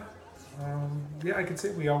 Yeah. Yeah, I could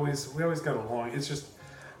say we always got along. It's just,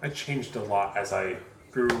 I changed a lot as I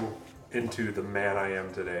grew into the man I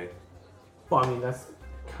am today. Well, I mean, that's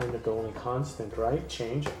kind of the only constant, right?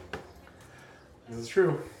 Change. This is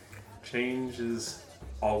true. Change is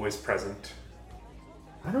always present.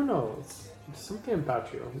 I don't know. It's something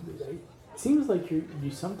about you. It seems like you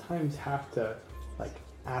sometimes have to, like,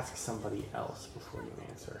 ask somebody else before you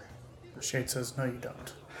answer. Shade says, no, you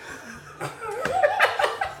don't.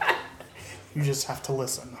 You just have to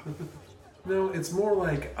listen. No, it's more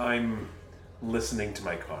like I'm listening to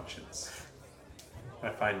my conscience. I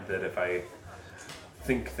find that if I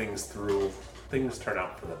think things through, things turn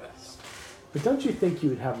out for the best. But don't you think you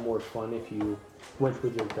would have more fun if you went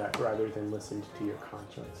with your gut rather than listened to your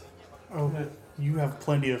conscience? Oh, you have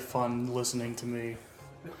plenty of fun listening to me.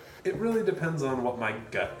 It really depends on what my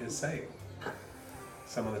gut is saying.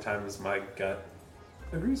 Some of the times my gut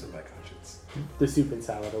agrees with my conscience. The soup and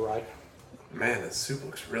salad arrive. Man, this soup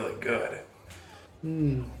looks really good.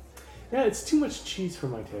 Yeah, it's too much cheese for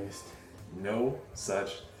my taste. No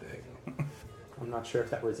such thing. I'm not sure if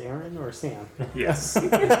that was Aaron or Sam. Yes.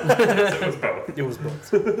 It was both. It was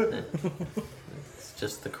both. It's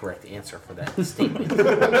just the correct answer for that statement.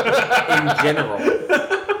 In general.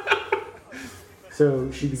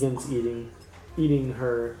 So she begins eating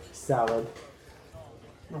her salad.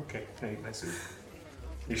 Okay, I ate my soup.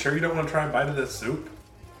 You sure you don't want to try a bite of this soup?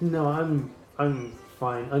 No, I'm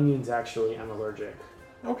fine. Onions, actually, I'm allergic.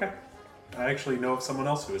 Okay. I actually know of someone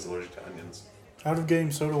else who is allergic to onions. Out of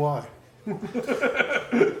game, so do I.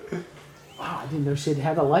 Wow, I didn't know Shade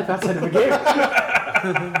had a life outside of a game.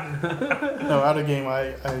 No, out of game,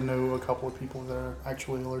 I know a couple of people that are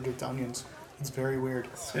actually allergic to onions. It's very weird.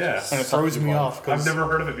 Yeah. And it throws me off. I've never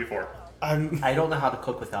heard of it before. I don't know how to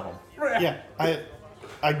cook without them. Yeah,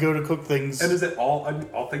 I go to cook things. And is it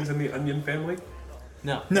all things in the onion family?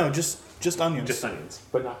 No. No, just onions. Just onions.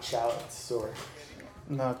 But not shallots or...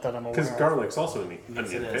 Not that I'm aware Because of. garlic's also in the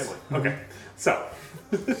onion it is. family. Okay. So.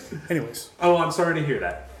 Anyways. Oh, I'm sorry to hear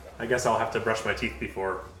that. I guess I'll have to brush my teeth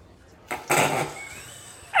before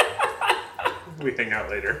we hang out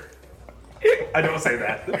later. I don't say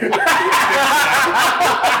that. Nix that.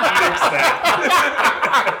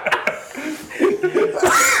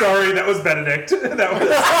 Sorry, that was Benedict. That was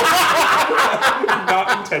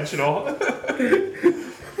not intentional.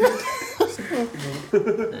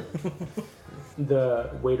 The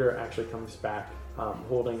waiter actually comes back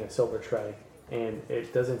holding a silver tray, and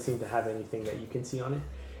it doesn't seem to have anything that you can see on it.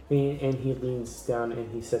 And he leans down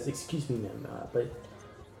and he says, "Excuse me, ma'am, but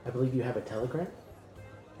I believe you have a telegram?"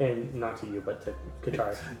 And not to you, but to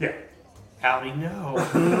Katari. Yeah. Howdy, no.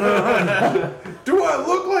 Do I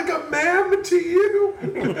look like a ma'am to you?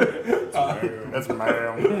 That's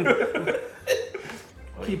ma'am.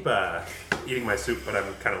 Keep eating my soup, but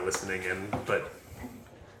I'm kind of listening in, but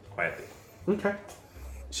quietly. Okay.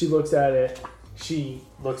 She looks at it. She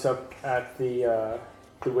looks up at the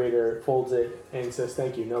waiter, folds it, and says,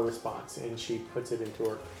 "Thank you." No response, and she puts it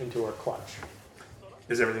into her clutch.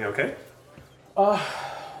 Is everything okay?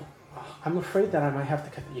 I'm afraid that I might have to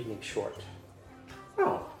cut the evening short.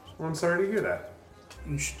 Oh, well, I'm sorry to hear that.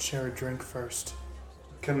 You should share a drink first.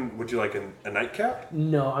 Would you like a nightcap?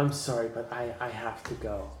 No, I'm sorry, but I have to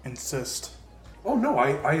go. Insist. Oh, no,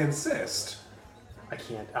 I insist. I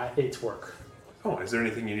can't. It's work. Oh, is there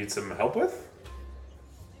anything you need some help with?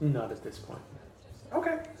 Not at this point.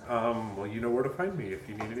 Okay. Well, you know where to find me. If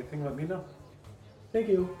you need anything, let me know. Thank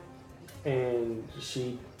you. And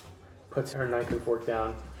she puts her knife and fork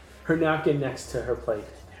down, her napkin next to her plate.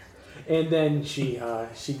 And then she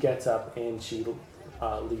gets up and she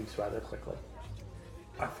leaves rather quickly.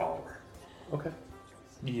 I follow her. Okay.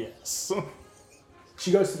 Yes.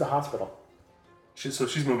 She goes to the hospital. So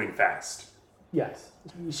she's moving fast. Yes.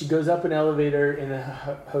 She goes up an elevator in a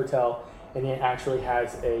hotel, and it actually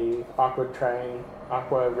has a aqua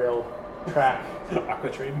rail track.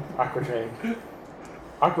 Aquatrain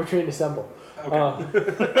assemble. Okay.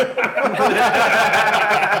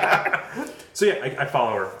 So yeah, I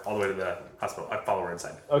follow her all the way to the hospital. I follow her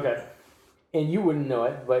inside. Okay. And you wouldn't know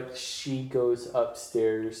it, but she goes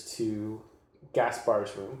upstairs to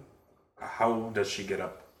Gaspar's room. How does she get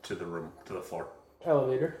up to the room, to the floor?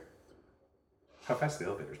 Elevator. How fast do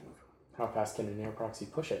the elevators move? How fast can an air proxy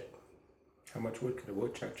push it? How much wood could a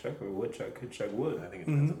woodchuck chuck, or a woodchuck could chuck wood? I think it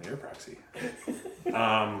depends on the air proxy.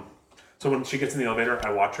 So when she gets in the elevator,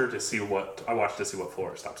 I watch to see what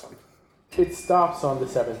floor it stops on. It stops on the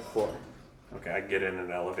 7th floor. Okay, I get in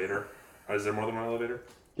an elevator. Is there more than one elevator?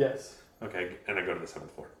 Yes. Okay, and I go to the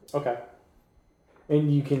 7th floor. Okay.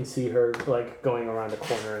 And you can see her like going around a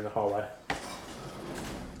corner in the hallway.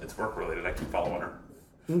 It's work related. I keep following her.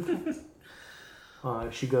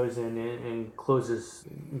 She goes in and closes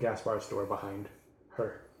Gaspar's door behind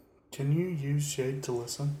her. Can you use Shade to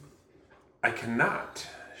listen? I cannot.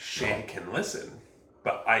 Shade can listen,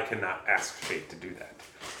 but I cannot ask Shade to do that.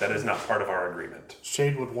 That is not part of our agreement.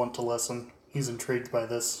 Shade would want to listen. He's intrigued by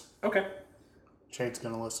this. Okay. Shade's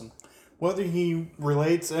gonna listen. Whether he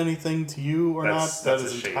relates anything to you or not, that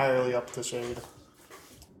is entirely up to Shade.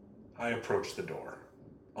 I approach the door.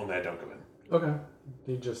 Only I don't go in. Okay.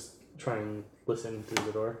 You just try and listen through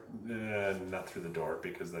the door? Not through the door,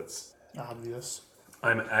 because that's obvious.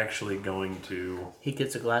 I'm actually going to... He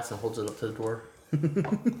gets a glass and holds it up to the door.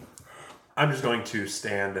 I'm just going to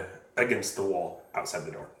stand against the wall outside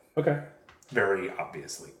the door. Okay. Very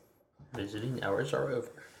obviously. Visiting hours are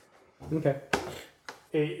over. Okay.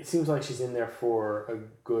 It seems like she's in there for a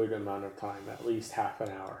good amount of time, at least half an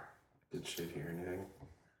hour. Did Shade hear anything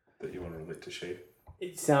that you want to relate to Shade?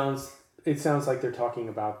 It sounds like they're talking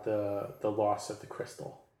about the loss of the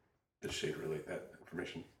crystal. Did Shade relate that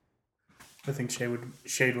information? I think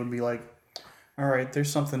Shade would be like, all right,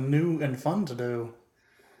 there's something new and fun to do.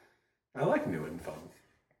 I like new and fun.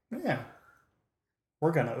 Yeah.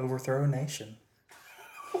 We're going to overthrow a nation.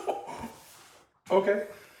 Okay.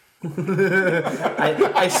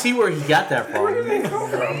 I see where he got that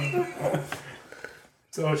from.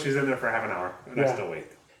 So she's in there for half an hour, and I still wait.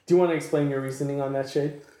 Do you want to explain your reasoning on that,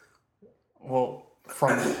 Shade? Well,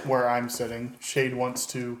 from where I'm sitting, Shade wants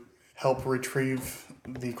to help retrieve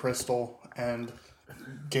the crystal and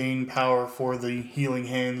gain power for the healing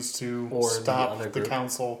hands to stop the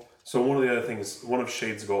council. So one of the other things, one of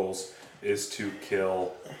Shade's goals is to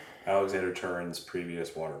kill Alexander Turin's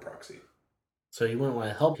previous water proxy. So you wouldn't want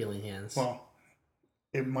to help Healing Hands. Well,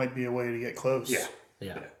 it might be a way to get close.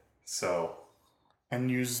 Yeah. So. And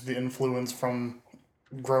use the influence from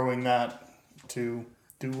growing that to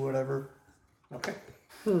do whatever. Okay.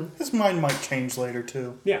 His mind might change later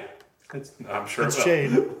too. Yeah. I'm sure it's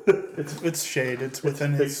it will. Shade. it's Shade. It's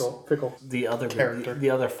within his fickle. The other character.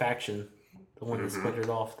 The other faction, the one that splintered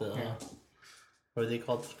off the. What are they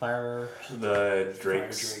called? The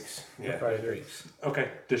Drakes. Yeah. Fire Drakes. Okay.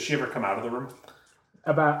 Does she ever come out of the room?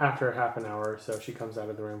 About after half an hour or so, she comes out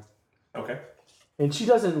of the room. Okay. And she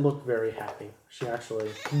doesn't look very happy. She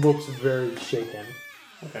actually looks very shaken.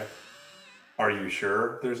 Okay. Are you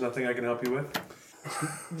sure there's nothing I can help you with?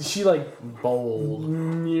 She like bold.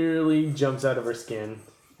 Nearly jumps out of her skin.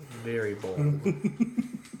 Very bold.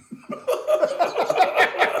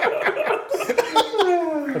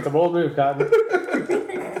 That's a bold move, Cotton.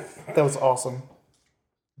 That was awesome.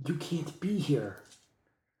 You can't be here.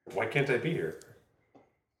 Why can't I be here?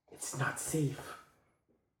 It's not safe.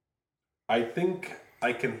 I think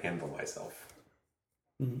I can handle myself.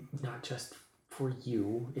 Not just for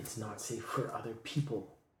you. It's not safe for other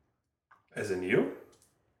people. As in you?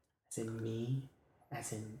 As in me?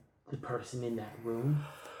 As in the person in that room?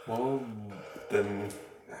 Well, then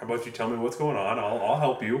how about you tell me what's going on? I'll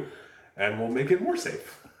help you, and we'll make it more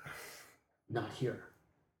safe. Not here.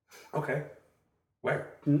 Okay.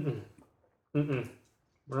 Where? We're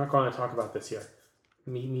not going to talk about this here.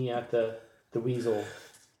 Meet me at the The weasel.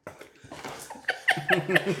 Meet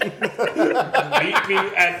me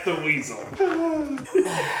at the Weasel.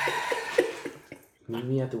 Meet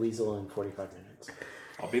me at the weasel in 45 minutes.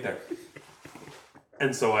 I'll be there.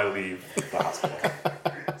 And so I leave the hospital.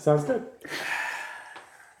 Sounds good.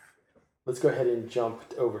 Let's go ahead and jump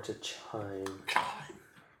over to Chime.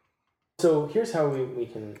 So here's how we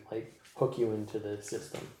can like hook you into the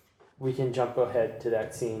system. We can jump ahead to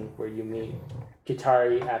that scene where you meet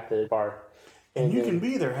Kitari at the bar. And you can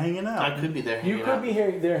be there hanging out. I could be there hanging You out. could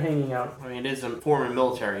be there hanging out. I mean, it is a former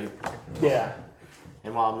military. Yeah.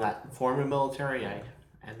 And while I'm not former military, I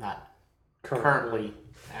am not currently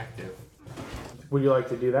active. Would you like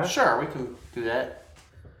to do that? Sure, we can do that.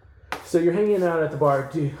 So you're hanging out at the bar.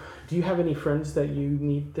 Do you have any friends that you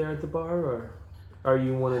meet there at the bar, or are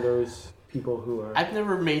you one of those people who are? I've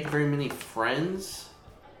never made very many friends,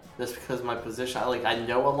 just because of my position. I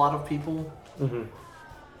know a lot of people,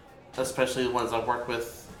 especially the ones I've worked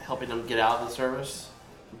with, helping them get out of the service.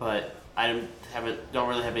 But I don't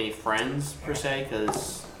really have any friends per se,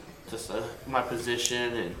 because just my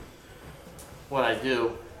position and what I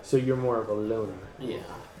do. So you're more of a loner. Yeah.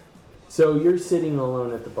 So you're sitting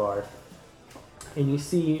alone at the bar, and you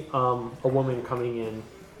see a woman coming in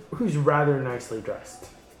who's rather nicely dressed.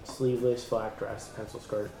 Sleeveless, black dress, pencil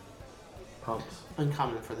skirt, pumps.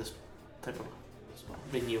 Uncommon for this type of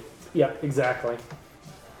venue. Yeah, exactly.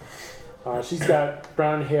 She's got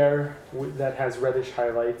brown hair that has reddish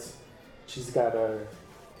highlights. She's got a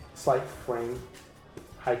slight frame,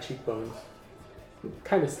 high cheekbones.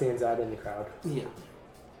 Kind of stands out in the crowd. Yeah.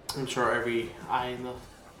 I'm sure every eye in the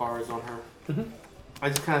bar is on her. I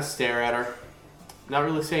just kind of stare at her. Not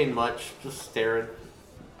really saying much, just staring.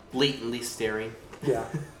 Blatantly staring. Yeah.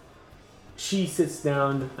 She sits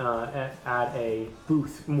down at a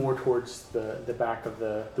booth more towards the back of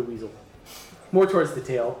the weasel. More towards the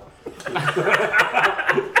tail.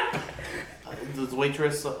 Does the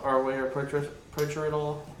waitress or waiter approach her at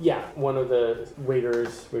all? Yeah, one of the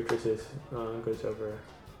waitresses goes over,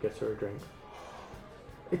 gets her a drink.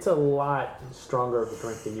 It's a lot stronger of a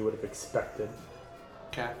drink than you would have expected.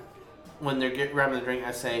 Okay. When they're grabbing the drink,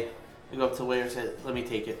 I go up to the waiter and say, "Let me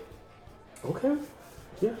take it." Okay.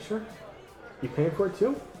 Yeah, sure. You paying for it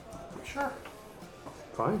too? Sure.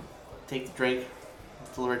 Fine. Take the drink,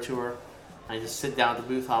 deliver it to her. I just sit down at the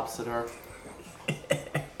booth opposite her.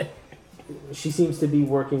 She seems to be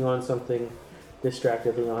working on something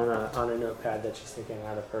distractedly on a notepad that she's taking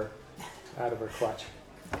out of her clutch.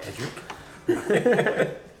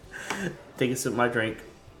 Take a sip of my drink.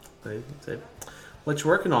 I say, "What you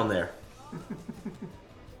working on there?"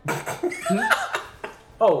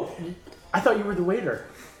 Oh, I thought you were the waiter.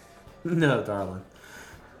 No, darling.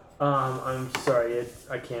 I'm sorry.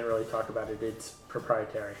 I can't really talk about it. It's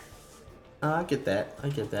proprietary. I get that.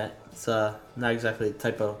 It's not exactly the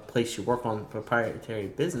type of place you work on proprietary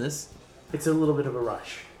business. It's a little bit of a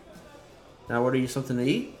rush. Now, order you something to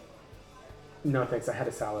eat? No, thanks. I had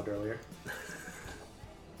a salad earlier.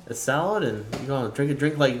 A salad, and you're gonna drink a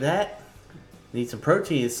drink like that? Need some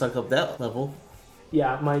protein to suck up that level.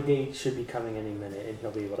 Yeah, my date should be coming any minute, and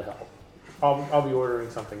he'll be able to help. I'll be ordering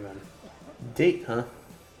something then. Date, huh?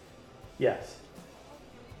 Yes.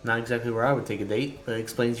 Not exactly where I would take a date, but it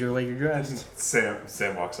explains your way you're dressed.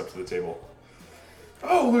 Sam walks up to the table.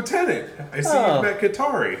 "Oh, Lieutenant! I see you've met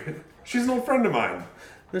Katari. She's an old friend of mine."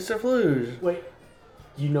 Mr. Fluge. Wait,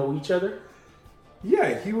 you know each other?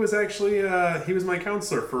 Yeah, he was actually he was my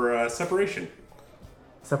counselor for separation.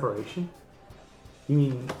 Separation? You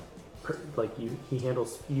mean you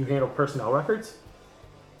handle personnel records?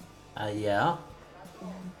 Yeah.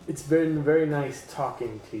 It's been very nice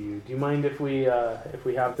talking to you. Do you mind if we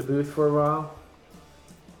have the booth for a while?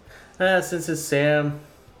 Since it's Sam,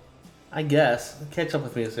 I guess. Catch up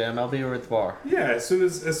with me, Sam. I'll be over at the bar. Yeah, as soon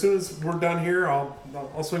as we're done here,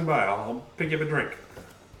 I'll swing by. I'll pick you up a drink.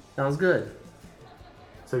 Sounds good.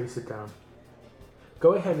 So you sit down.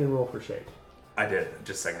 Go ahead and roll for shade. I did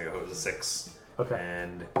just a second ago. It was a 6. Okay.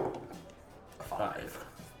 And a 5.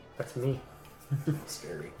 That's me.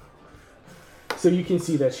 Scary. So you can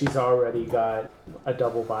see that she's already got a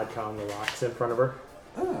double vodka on the rocks in front of her.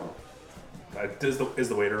 Oh. Is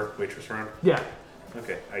the waitress around? Yeah.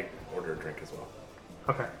 Okay, I order a drink as well.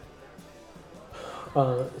 Okay.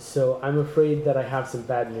 So I'm afraid that I have some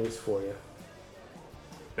bad news for you.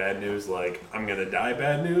 Bad news like I'm gonna die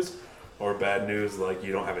bad news? Or bad news like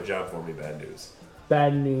you don't have a job for me bad news?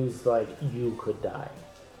 Bad news like you could die.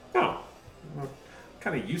 Oh. I'm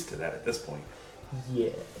kind of used to that at this point.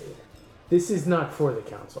 Yeah. This is not for the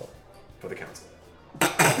council. For the council.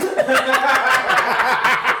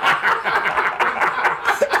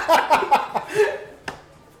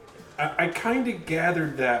 I kind of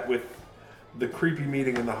gathered that with the creepy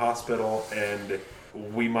meeting in the hospital, and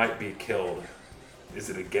we might be killed.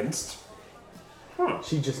 Is it against? Huh.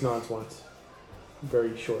 She just nods once,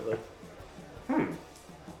 very shortly.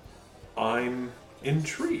 I'm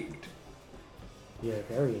intrigued. Yeah,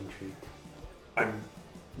 very intrigued. I'm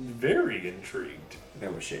very intrigued.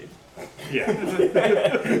 That was shade. Yeah.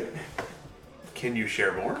 Can you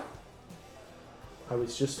share more? I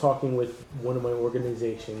was just talking with one of my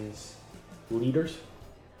organization's leaders.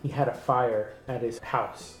 He had a fire at his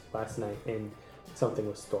house last night and something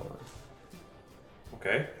was stolen.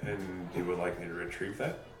 Okay, and you would like me to retrieve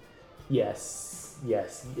that? Yes.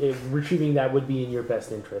 Retrieving that would be in your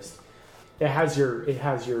best interest. It has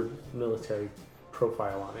your military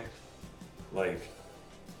profile on it. Like,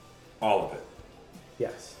 all of it?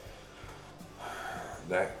 Yes.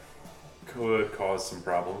 That could cause some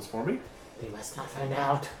problems for me. They must not find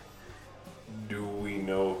out. Do we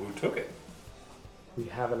know who took it? We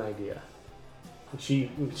have an idea. She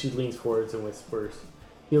leans forwards and whispers,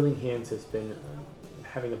 Healing Hands has been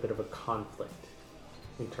having a bit of a conflict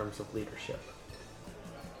in terms of leadership.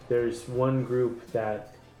 There's one group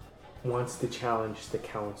that wants to challenge the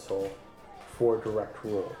council for direct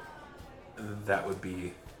rule. That would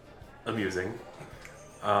be amusing.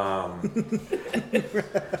 I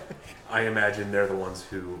imagine they're the ones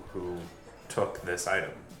who took this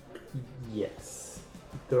item. Yes.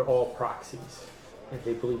 They're all proxies. And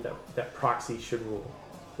they believe that proxies should rule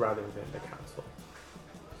rather than the council.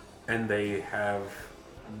 And they have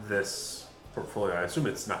this portfolio. I assume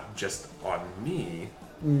it's not just on me.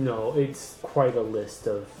 No, it's quite a list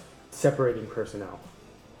of separating personnel.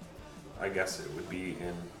 I guess it would be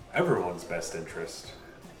in everyone's best interest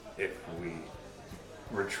if we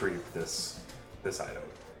retrieve this item.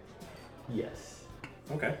 Yes.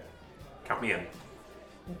 Okay. Count me in.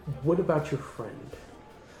 What about your friend?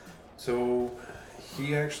 So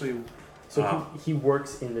he actually... So he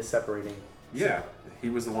works in the separating... Yeah, he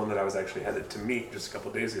was the one that I was actually headed to meet just a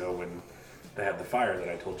couple days ago when they had the fire that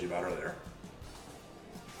I told you about earlier.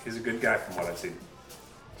 He's a good guy from what I've seen.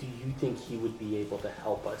 Do you think he would be able to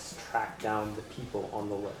help us track down the people on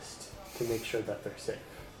the list to make sure that they're safe?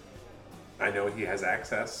 I know he has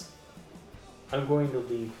access. I'm going to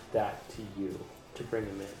leave that to you to bring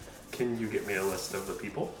him in. Can you get me a list of the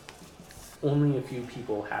people? Only a few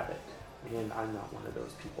people have it, and I'm not one of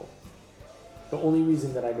those people. The only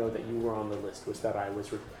reason that I know that you were on the list was that I was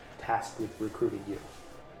tasked with recruiting you.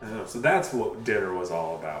 Oh, so that's what dinner was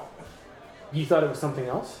all about. You thought it was something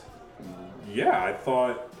else? Yeah, I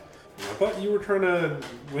thought you were trying to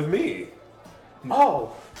with me.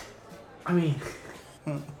 Oh, I mean,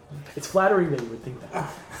 it's flattering that you would think that.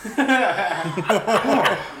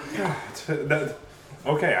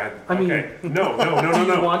 Okay, I mean, okay. No. Do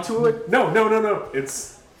you want to? No.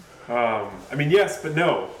 It's, I mean, yes, but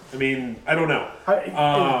no. I mean, I don't know.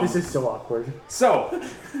 This is so awkward. So,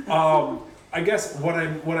 I guess what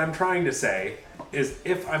I'm trying to say is,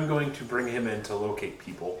 if I'm going to bring him in to locate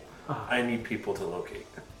people, I need people to locate.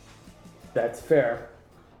 That's fair.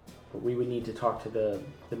 But we would need to talk to the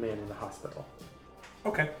man in the hospital.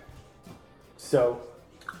 Okay. So,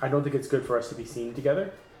 I don't think it's good for us to be seen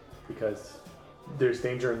together because there's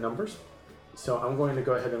danger in numbers. So I'm going to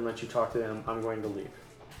go ahead and let you talk to them. I'm going to leave.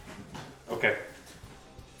 Okay.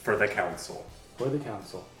 For the council. For the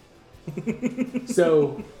council.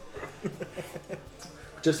 So,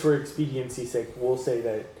 just for expediency's sake, we'll say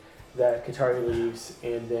that Katari leaves,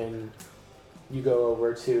 and then you go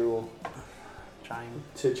over to Chime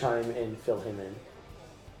and fill him in.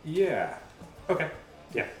 Yeah. Okay.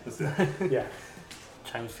 Yeah, let's do that. Yeah.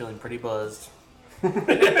 Chime's feeling pretty buzzed.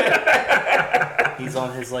 He's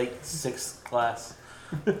on his 6th class.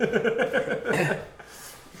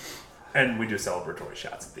 And we do celebratory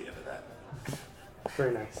shots at the end of that.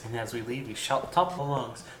 Very nice. And as we leave, we shout at the top of the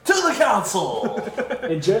lungs, "To the council!"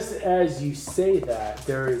 And just as you say that,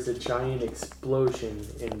 there is a giant explosion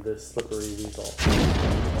in the slippery weasel.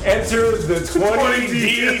 Enter the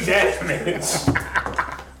 20D damage.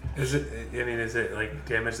 Is it like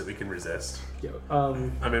damage that we can resist?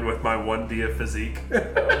 I'm in with my 1D of physique.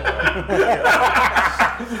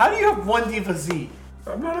 How do you have 1D physique?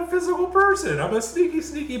 I'm not a physical person. I'm a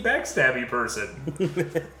sneaky backstabby person.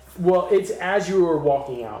 Well, it's as you were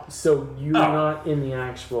walking out, so you're not in the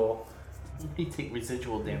actual... You take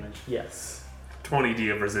residual damage. Yes. 20D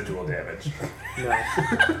of residual damage. No.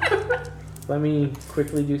 Let me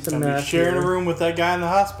quickly do some math. Sharing a room with that guy in the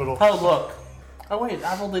hospital. Oh, look. Oh, wait,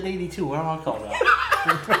 I rolled an 82. What am I calling that?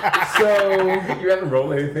 So... You haven't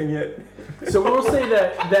rolled anything yet? So we'll say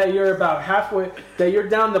that you're about halfway. That you're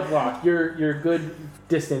down the block. You're a good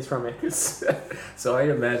distance from it. So I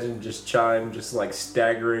imagine just Chime just like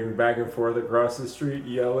staggering back and forth across the street,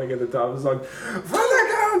 yelling at the top of the song, "For the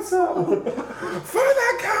council! For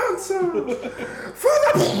the council! For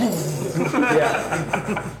the..." Yeah.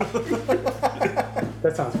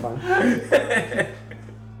 That sounds fun.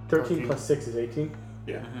 13 plus 6 is 18.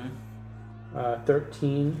 Yeah.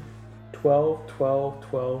 13, 12, 12,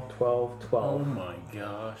 12, 12, 12. Oh my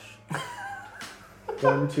gosh.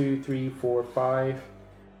 1, 2, 3, 4, 5,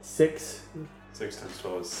 6. 6 times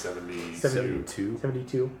 12 is 72.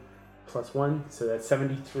 72 plus 1, so that's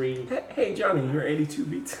 73. Hey Johnny, you're 82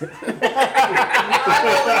 beats. He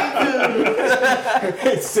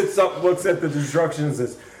sits up, looks at the destruction and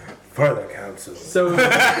says, "For the council." So Which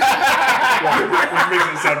makes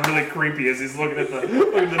it sound really creepy as he's looking at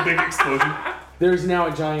the big explosion. there's now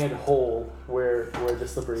a giant hole where the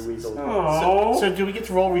slippery weasel goes. Oh. So do we get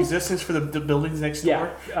to roll resistance for the buildings next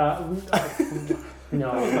door? Yeah.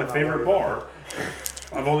 No. That's my favorite bar.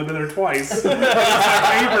 I've only been there twice. It's my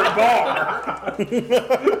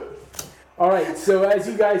favorite bar. All right. So as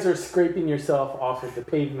you guys are scraping yourself off of the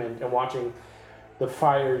pavement and watching the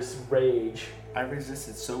fires rage. I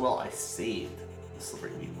resisted so well, I saved the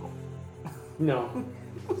slippery weasel. No.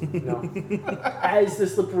 As the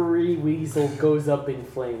slippery weasel goes up in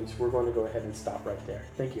flames, we're going to go ahead and stop right there.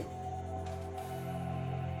 Thank you.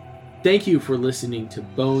 Thank you for listening to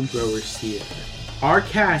Bone Throwers Theater. Our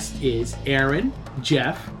cast is Aaron,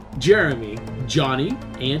 Jeff, Jeremy, Johnny,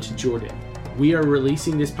 and Jordan. We are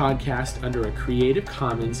releasing this podcast under a Creative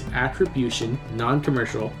Commons Attribution,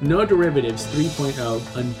 Non-Commercial, No Derivatives 3.0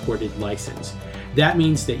 Unported license. That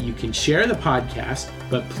means that you can share the podcast,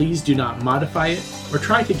 but please do not modify it or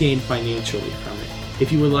try to gain financially from it.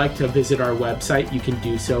 If you would like to visit our website, you can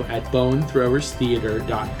do so at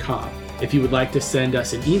bonethrowerstheater.com. If you would like to send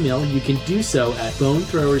us an email, you can do so at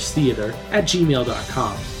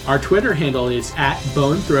bonethrowerstheater@gmail.com. Our Twitter handle is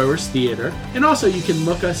 @bonethrowerstheater, and also you can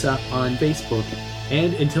look us up on Facebook.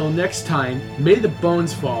 And until next time, may the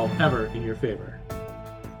bones fall ever in your favor.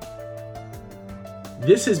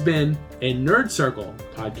 This has been a Nerd Circle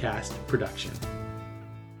podcast production.